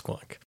seeing the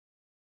squonk.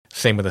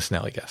 Same with the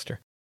snallygaster.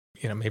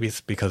 Maybe it's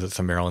because it's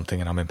a Maryland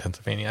thing and I'm in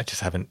Pennsylvania. I just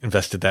haven't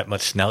invested that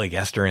much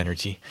snallygaster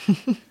energy.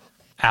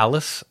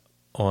 Alice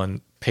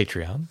on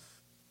Patreon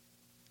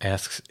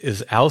asks,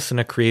 is Allison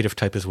a creative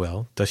type as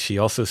well? Does she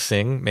also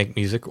sing, make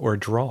music, or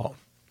draw?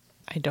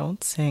 I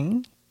don't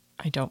sing.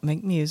 I don't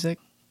make music.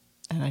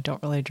 And I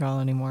don't really draw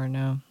anymore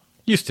now.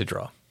 Used to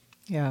draw.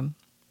 Yeah.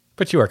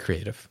 But you are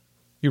creative.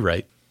 You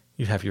write.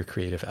 You have your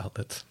creative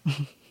outlets.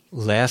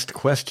 Last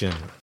question.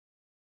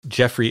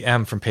 Jeffrey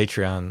M. from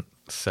Patreon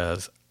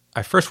says,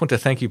 I first want to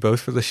thank you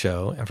both for the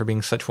show and for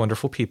being such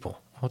wonderful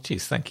people. Well,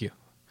 geez, thank you.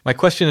 My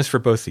question is for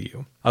both of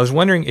you. I was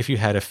wondering if you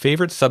had a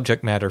favorite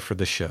subject matter for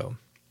the show,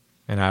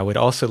 and I would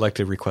also like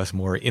to request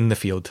more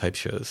in-the-field type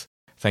shows.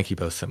 Thank you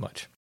both so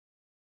much.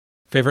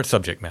 Favorite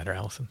subject matter,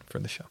 Allison, for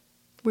the show?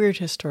 Weird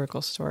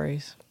historical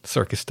stories.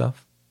 Circus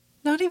stuff?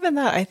 Not even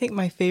that. I think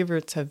my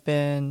favorites have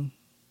been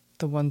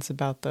the ones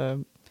about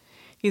the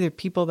either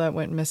people that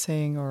went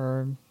missing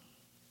or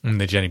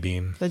The Jenny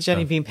Beam. the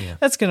Jenny Beam. Yeah.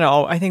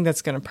 I think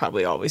that's gonna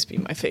probably always be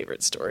my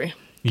favorite story.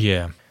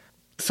 Yeah.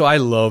 So I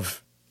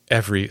love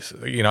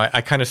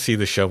I kind of see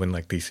the show in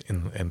like these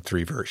in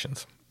three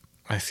versions.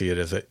 I see it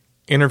as an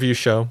interview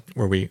show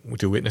where we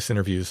do witness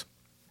interviews,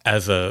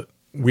 as a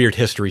weird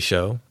history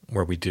show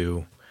where we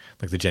do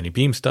like the Jenny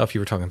Beam stuff you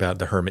were talking about,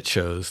 the hermit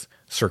shows,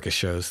 circus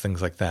shows,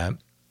 things like that,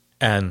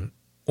 and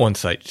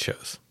on-site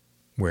shows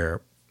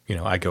where,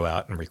 I go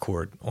out and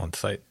record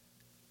on-site.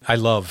 I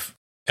love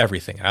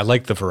everything. I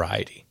like the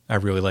variety. I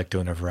really like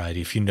doing a variety.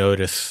 If you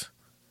notice,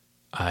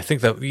 I think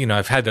that,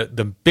 I've had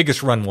the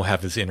biggest run we'll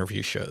have is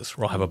interview shows.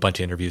 We'll have a bunch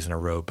of interviews in a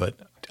row, but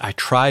I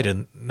try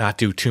to not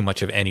do too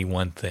much of any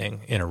one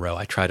thing in a row.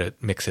 I try to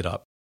mix it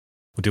up.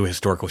 We'll do a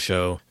historical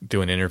show,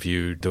 do an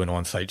interview, do an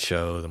on-site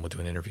show, then we'll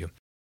do an interview.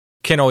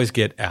 Can't always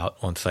get out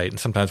on site, and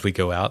sometimes we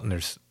go out and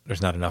there's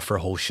not enough for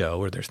a whole show,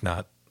 or there's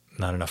not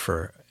enough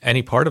for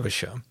any part of a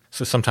show.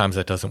 So sometimes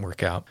that doesn't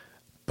work out.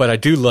 But I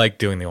do like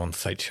doing the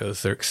on-site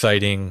shows. They're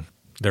exciting.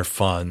 They're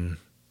fun.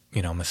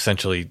 I'm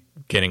essentially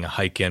getting a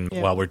hike in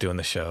while we're doing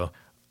the show.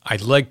 I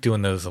like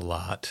doing those a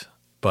lot,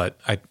 but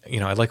I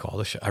like all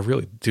the show. I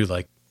really do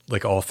like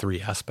all three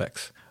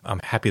aspects. I'm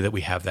happy that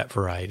we have that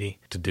variety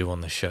to do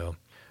on the show.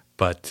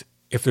 But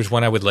if there's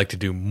one I would like to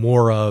do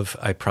more of,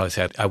 I'd probably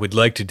say I would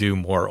like to do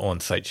more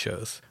on-site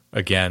shows.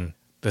 Again,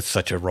 that's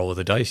such a roll of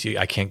the dice.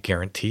 I can't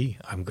guarantee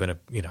I'm going to,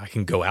 I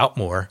can go out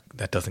more.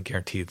 That doesn't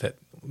guarantee that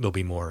there'll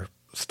be more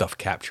stuff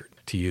captured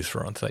to use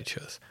for on-site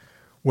shows.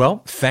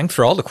 Well, thanks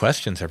for all the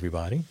questions,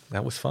 everybody.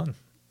 That was fun.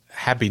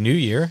 Happy New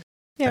Year.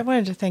 Yeah, I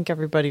wanted to thank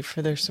everybody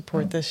for their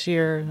support this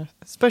year,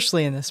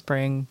 especially in the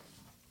spring.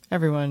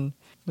 Everyone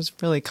was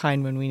really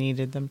kind when we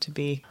needed them to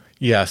be.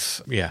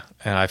 Yes, yeah.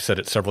 And I've said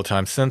it several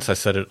times since. I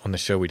said it on the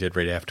show we did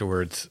right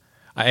afterwards.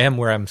 I am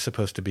where I'm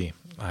supposed to be.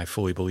 I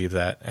fully believe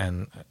that.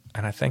 And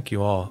I thank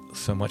you all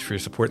so much for your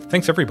support.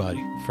 Thanks,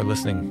 everybody, for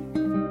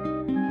listening.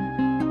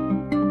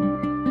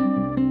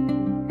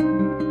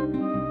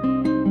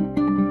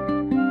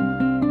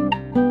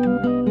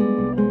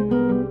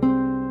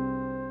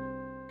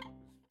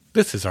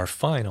 This is our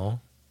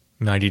final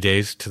 90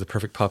 Days to the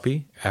Perfect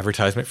Puppy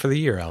advertisement for the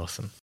year,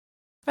 Allison.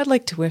 I'd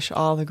like to wish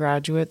all the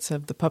graduates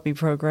of the puppy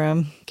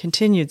program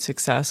continued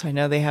success. I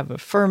know they have a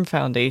firm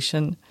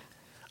foundation.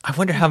 I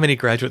wonder how many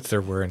graduates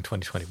there were in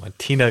 2021.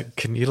 Tina,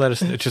 can you let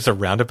us know, just a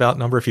roundabout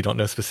number if you don't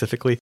know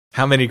specifically,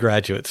 how many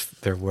graduates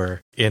there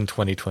were in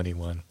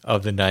 2021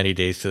 of the 90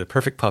 Days to the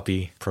Perfect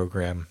Puppy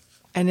program?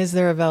 And is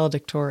there a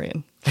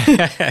valedictorian?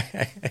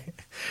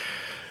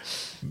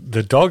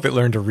 The dog that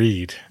learned to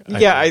read.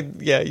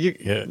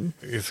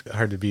 It's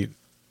hard to beat.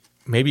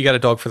 Maybe you got a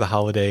dog for the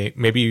holiday.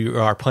 Maybe you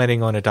are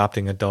planning on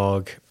adopting a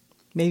dog.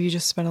 Maybe you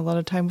just spent a lot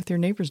of time with your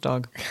neighbor's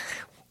dog.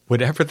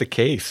 Whatever the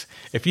case,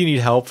 if you need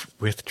help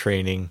with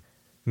training,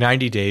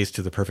 90 Days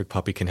to the Perfect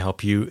Puppy can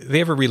help you. They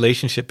have a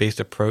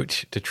relationship-based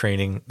approach to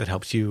training that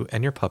helps you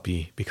and your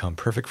puppy become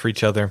perfect for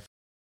each other.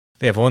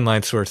 They have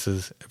online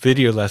sources,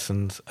 video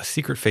lessons, a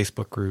secret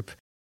Facebook group.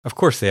 Of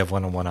course, they have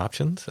one-on-one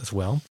options as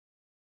well.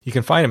 You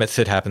can find them at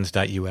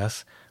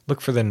sithappens.us.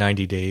 Look for the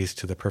 90 Days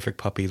to the Perfect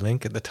Puppy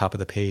link at the top of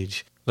the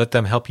page. Let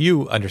them help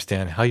you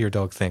understand how your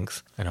dog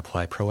thinks and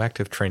apply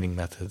proactive training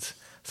methods.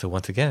 So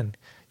once again,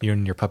 you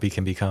and your puppy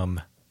can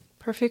become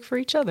perfect for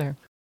each other.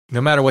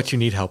 No matter what you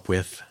need help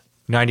with,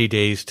 90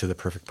 Days to the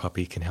Perfect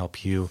Puppy can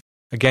help you.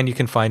 Again, you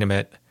can find them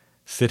at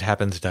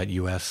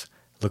sithappens.us.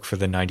 Look for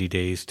the 90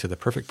 Days to the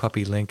Perfect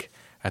Puppy link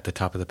at the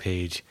top of the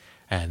page.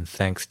 And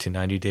thanks to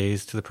 90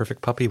 Days to the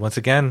Perfect Puppy once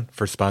again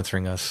for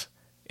sponsoring us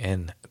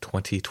in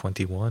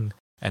 2021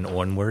 and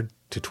onward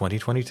to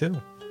 2022.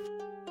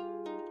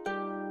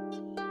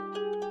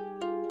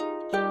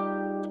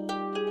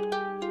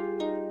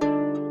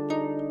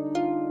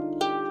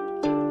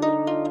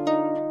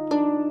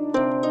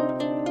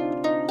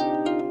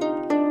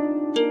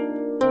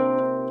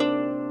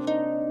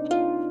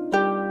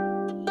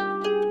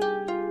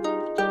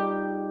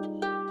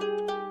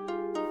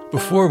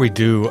 Before we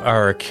do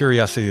our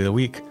Curiosity of the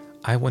Week,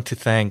 I want to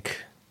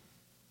thank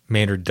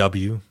Maynard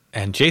W.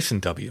 and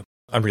Jason W.,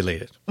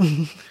 unrelated,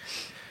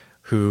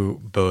 who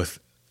both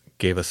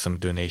gave us some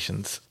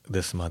donations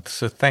this month.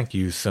 So thank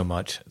you so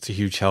much. It's a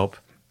huge help.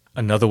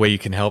 Another way you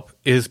can help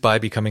is by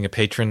becoming a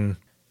patron.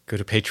 Go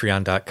to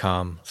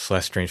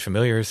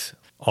patreon.com/strangefamiliars.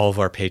 All of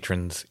our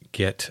patrons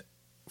get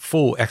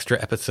full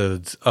extra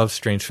episodes of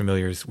Strange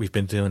Familiars. We've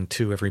been doing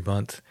 2 every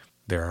month.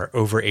 There are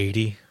over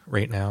 80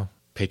 right now.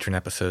 Patron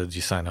episodes,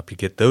 you sign up, you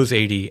get those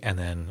 80 and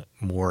then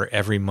more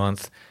every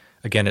month.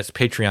 Again, it's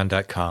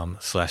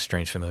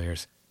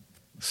patreon.com/strangefamiliars.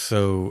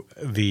 So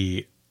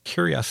the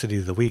curiosity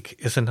of the week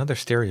is another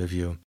stereo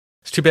view.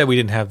 It's too bad we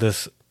didn't have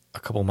this a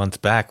couple months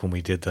back when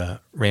we did the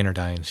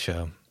Reynardine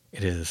show.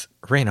 It is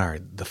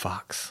Reynard the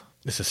fox.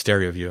 It's a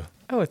stereo view.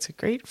 Oh, it's a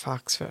great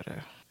fox photo.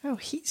 Oh,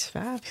 he's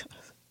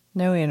fabulous.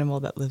 No animal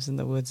that lives in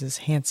the woods is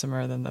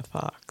handsomer than the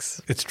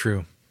fox. It's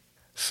true.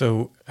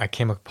 So I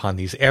came upon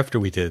these after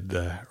we did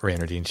the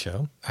Reynardine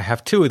show. I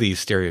have 2 of these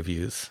stereo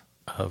views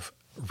of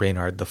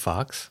Reynard the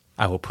fox.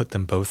 I will put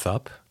them both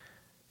up.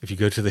 If you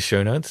go to the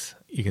show notes,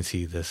 you can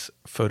see this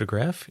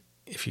photograph.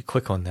 If you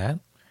click on that,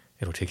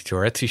 it'll take you to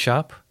our Etsy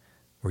shop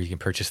where you can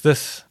purchase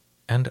this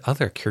and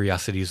other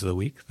curiosities of the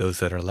week, those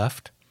that are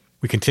left.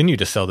 We continue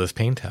to sell those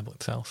pain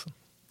tablets, Allison.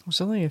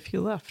 There's only a few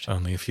left.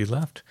 Only a few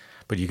left,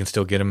 but you can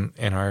still get them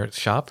in our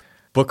shop.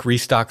 Book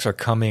restocks are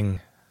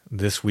coming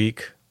this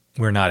week.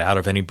 We're not out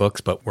of any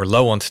books, but we're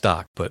low on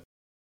stock, but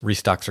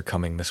restocks are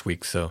coming this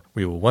week. So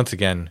we will once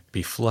again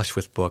be flush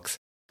with books.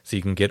 So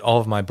you can get all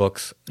of my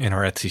books in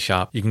our Etsy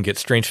shop. You can get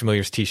Strange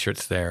Familiars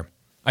t-shirts there.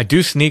 I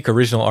do sneak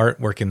original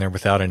artwork in there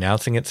without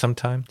announcing it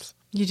sometimes.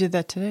 You did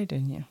that today,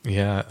 didn't you?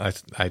 Yeah,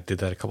 I did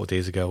that a couple of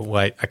days ago.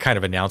 Well, I kind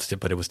of announced it,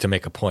 but it was to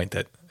make a point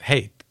that,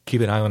 hey,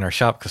 keep an eye on our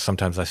shop because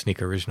sometimes I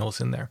sneak originals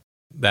in there.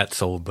 That's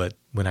sold, but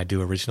when I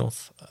do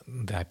originals,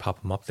 I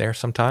pop them up there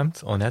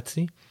sometimes on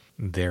Etsy.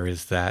 There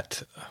is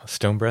that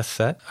Stone Breath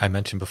set I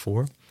mentioned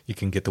before. You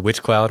can get the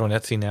Witch Cloud on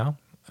Etsy now,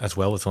 as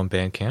well as on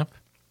Bandcamp,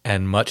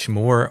 and much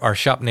more. Our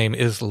shop name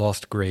is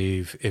Lost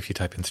Grave. If you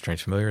type in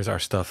Strange Familiars, our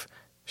stuff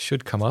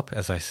should come up,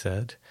 as I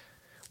said.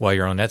 While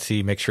you're on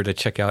Etsy, make sure to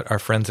check out our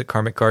friends at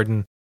Karmic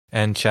Garden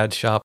and Chad's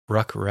shop,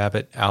 Ruck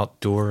Rabbit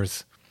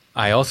Outdoors.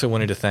 I also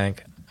wanted to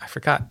thank, I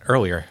forgot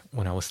earlier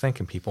when I was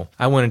thanking people,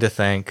 I wanted to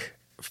thank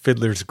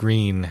Fiddler's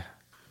Green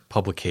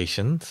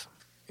Publications.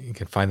 You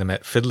can find them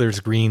at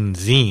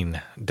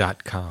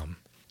fiddlersgreenzine.com.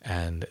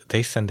 And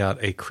they send out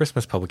a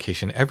Christmas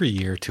publication every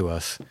year to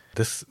us.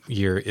 This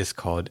year is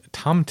called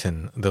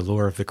Tomten, the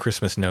Lore of the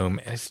Christmas Gnome.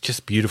 And it's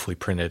just beautifully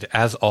printed,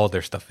 as all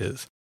their stuff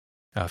is.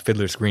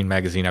 Fiddler's Green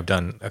magazine, I've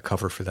done a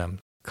cover for them,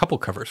 a couple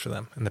covers for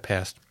them in the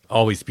past.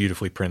 Always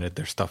beautifully printed.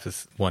 Their stuff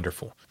is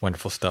wonderful,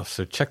 wonderful stuff.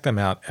 So check them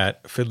out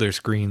at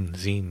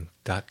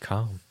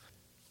fiddlersgreenzine.com.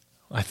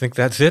 I think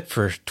that's it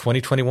for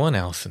 2021,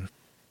 Allison.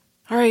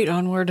 All right,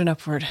 onward and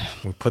upward.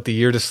 We put the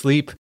year to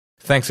sleep.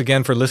 Thanks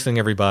again for listening,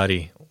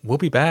 everybody. We'll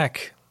be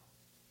back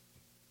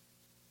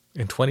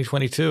in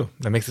 2022.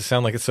 That makes it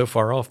sound like it's so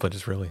far off, but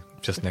it's really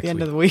just next week. The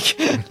end of the week.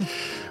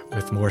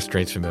 With more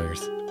Strange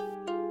Familiars.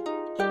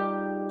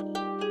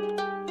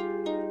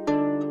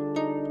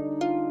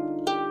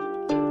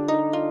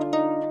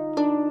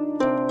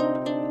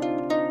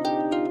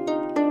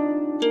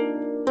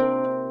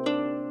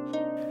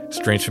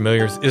 Strange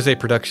Familiars is a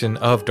production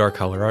of Dark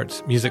Holler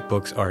Arts, music,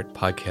 books, art,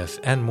 podcasts,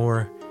 and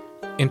more.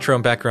 Intro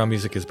and background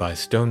music is by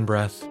Stone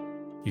Breath.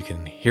 You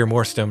can hear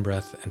more Stone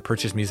Breath and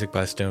purchase music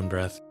by Stone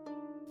Breath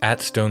at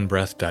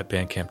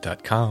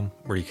stonebreath.bandcamp.com,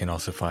 where you can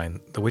also find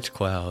The Witch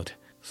Cloud,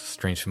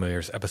 Strange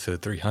Familiars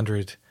episode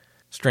 300.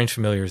 Strange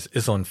Familiars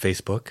is on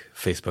Facebook,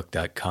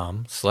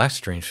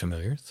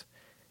 facebook.com/strangefamiliars,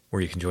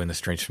 where you can join the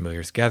Strange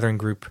Familiars gathering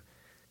group.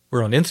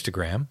 We're on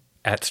Instagram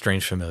at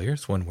Strange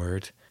Familiars, one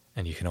word.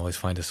 And you can always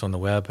find us on the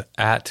web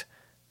at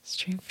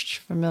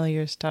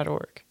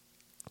strangefamiliars.org.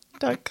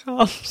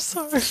 .com,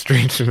 sorry.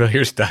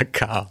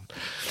 Strangefamiliars.com.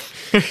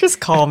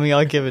 Just call me,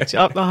 I'll give it to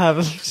you.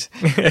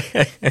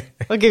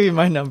 I'll give you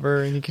my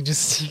number and you can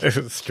just...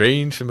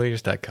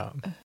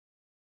 Strangefamiliars.com.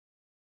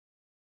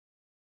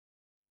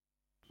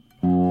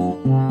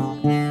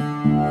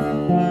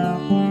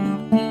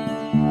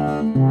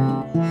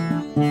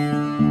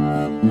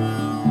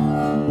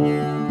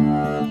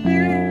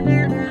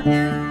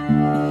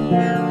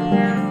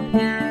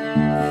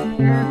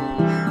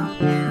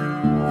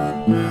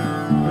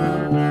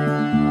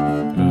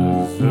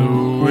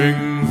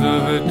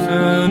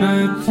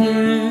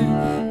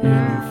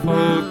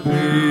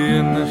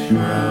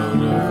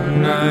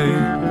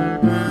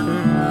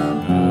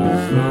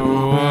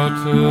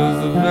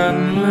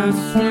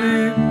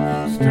 Sleep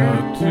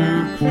start to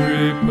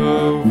creep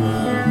over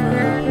the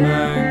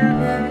bank.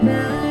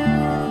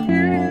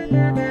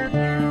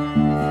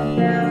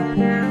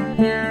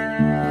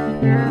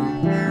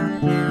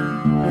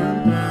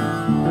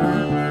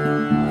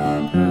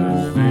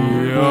 As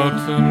the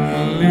autumn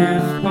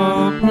leaves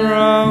fall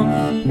brown,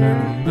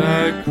 and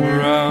thy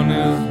crown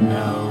is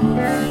now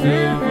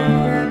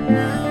silver,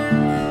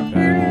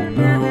 and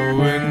the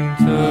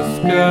winter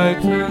sky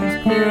turns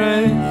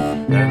grey,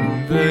 and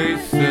they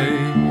say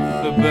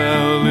the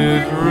bell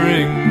it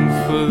rings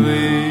for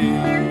thee.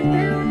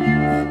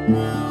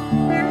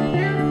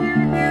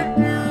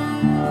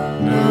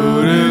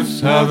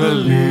 Notice how the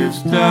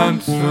leaves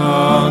dance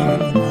on.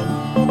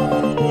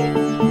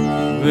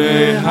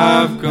 They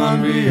have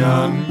gone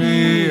beyond,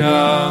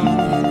 beyond.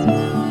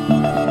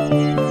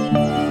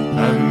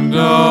 And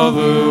all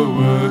the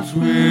words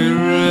we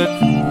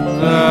written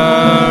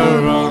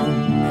thereon,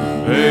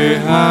 they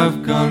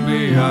have gone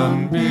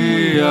beyond,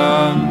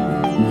 beyond.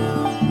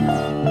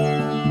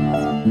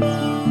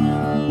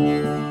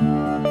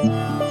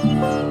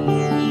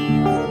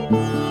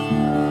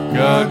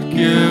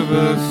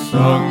 river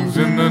songs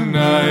in the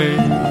night.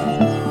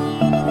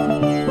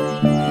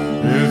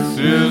 This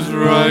is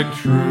right,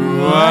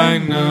 true, I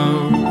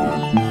know.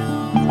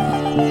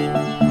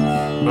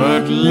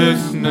 But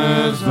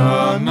listeners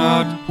are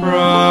not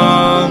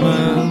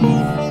promised.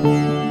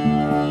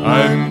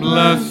 I'm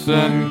blessed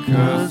and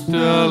cursed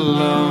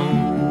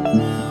alone.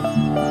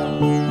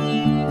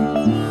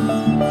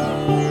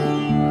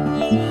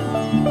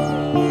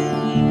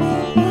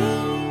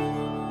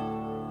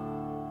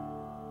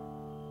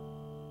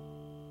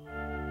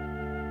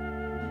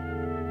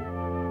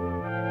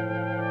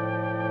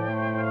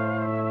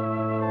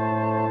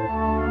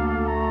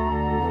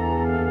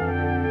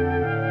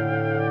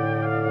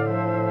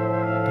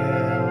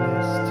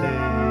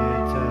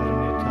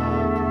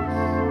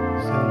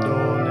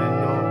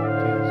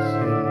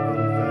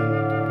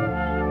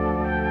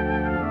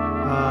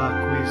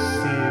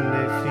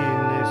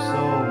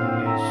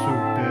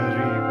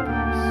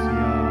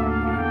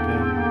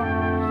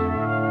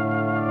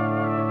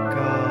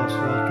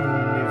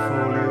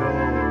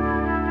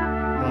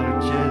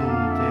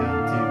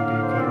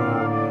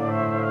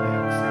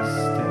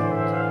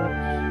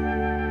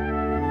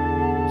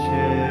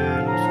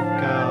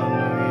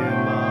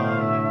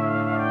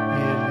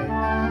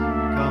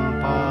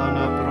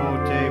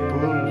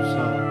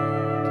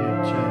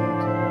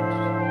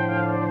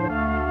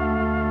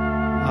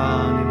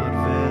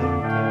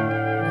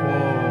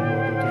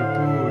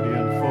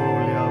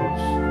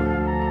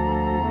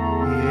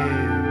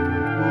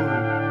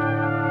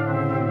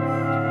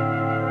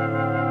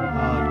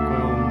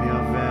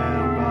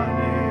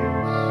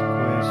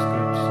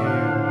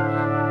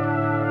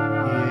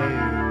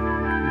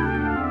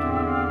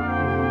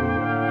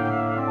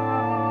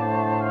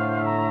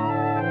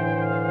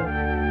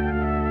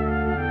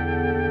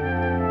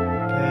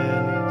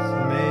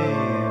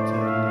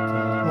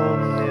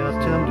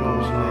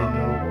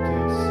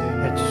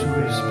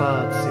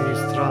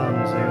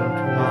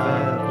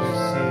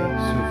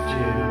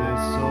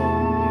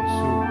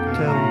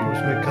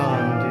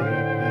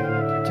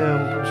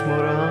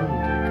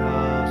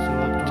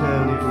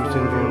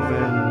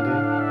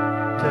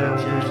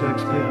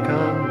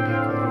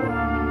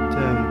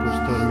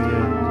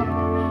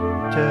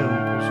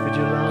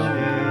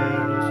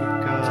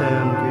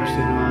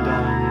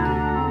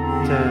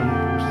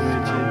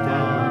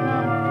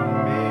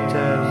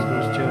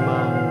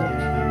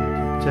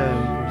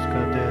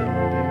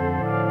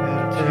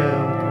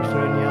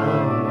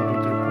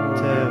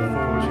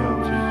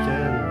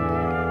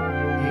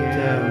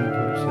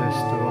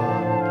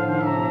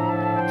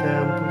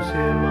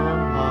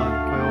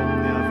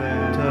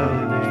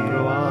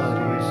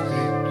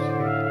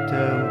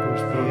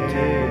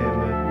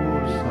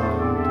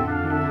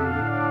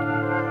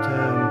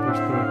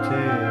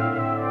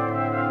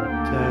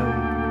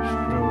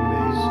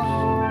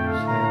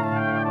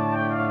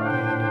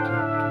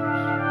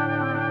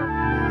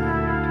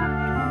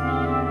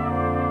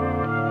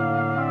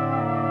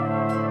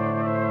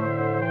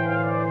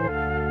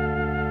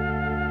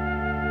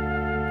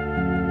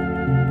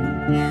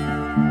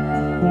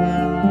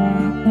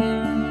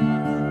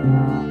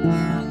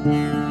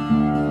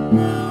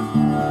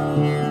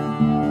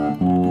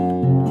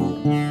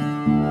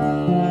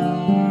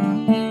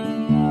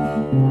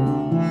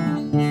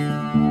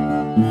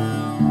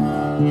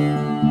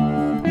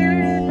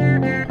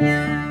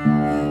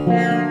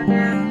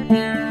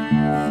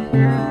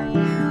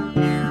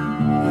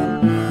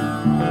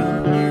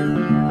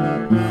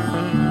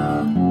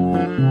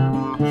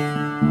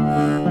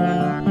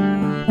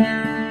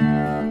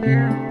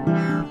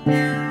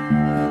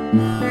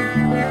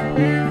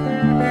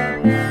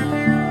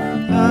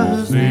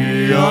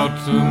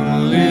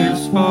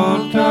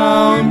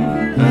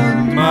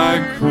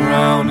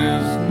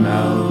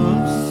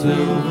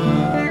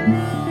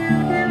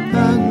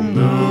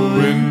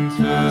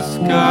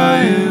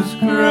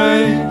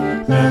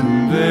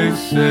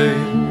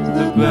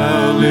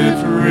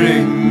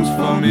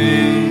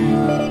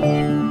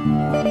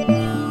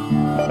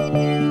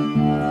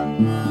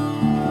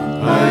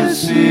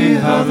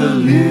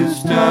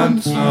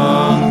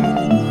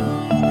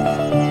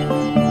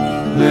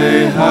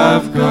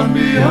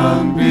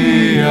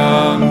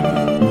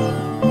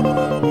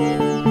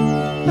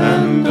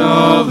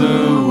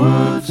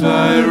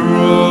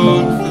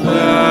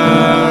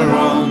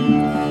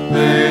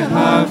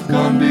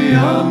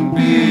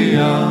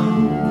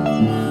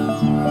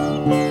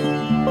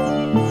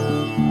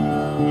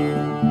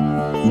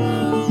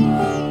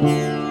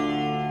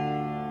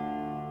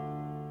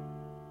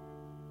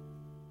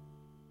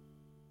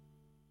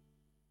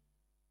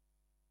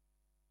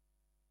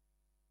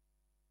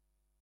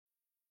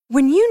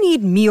 When you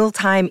need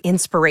mealtime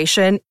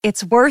inspiration,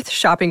 it's worth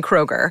shopping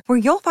Kroger, where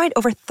you'll find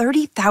over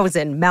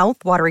 30,000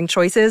 mouth-watering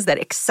choices that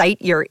excite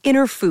your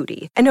inner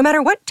foodie. And no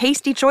matter what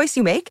tasty choice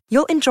you make,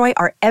 you'll enjoy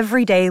our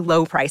everyday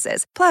low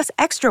prices, plus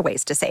extra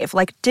ways to save,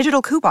 like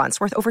digital coupons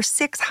worth over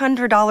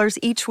 $600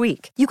 each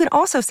week. You can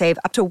also save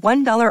up to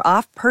 $1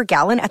 off per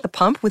gallon at the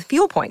pump with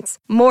fuel points.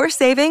 More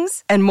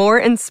savings and more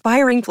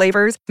inspiring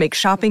flavors make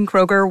shopping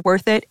Kroger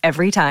worth it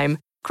every time.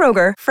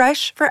 Kroger,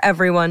 fresh for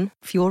everyone.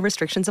 Fuel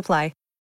restrictions apply.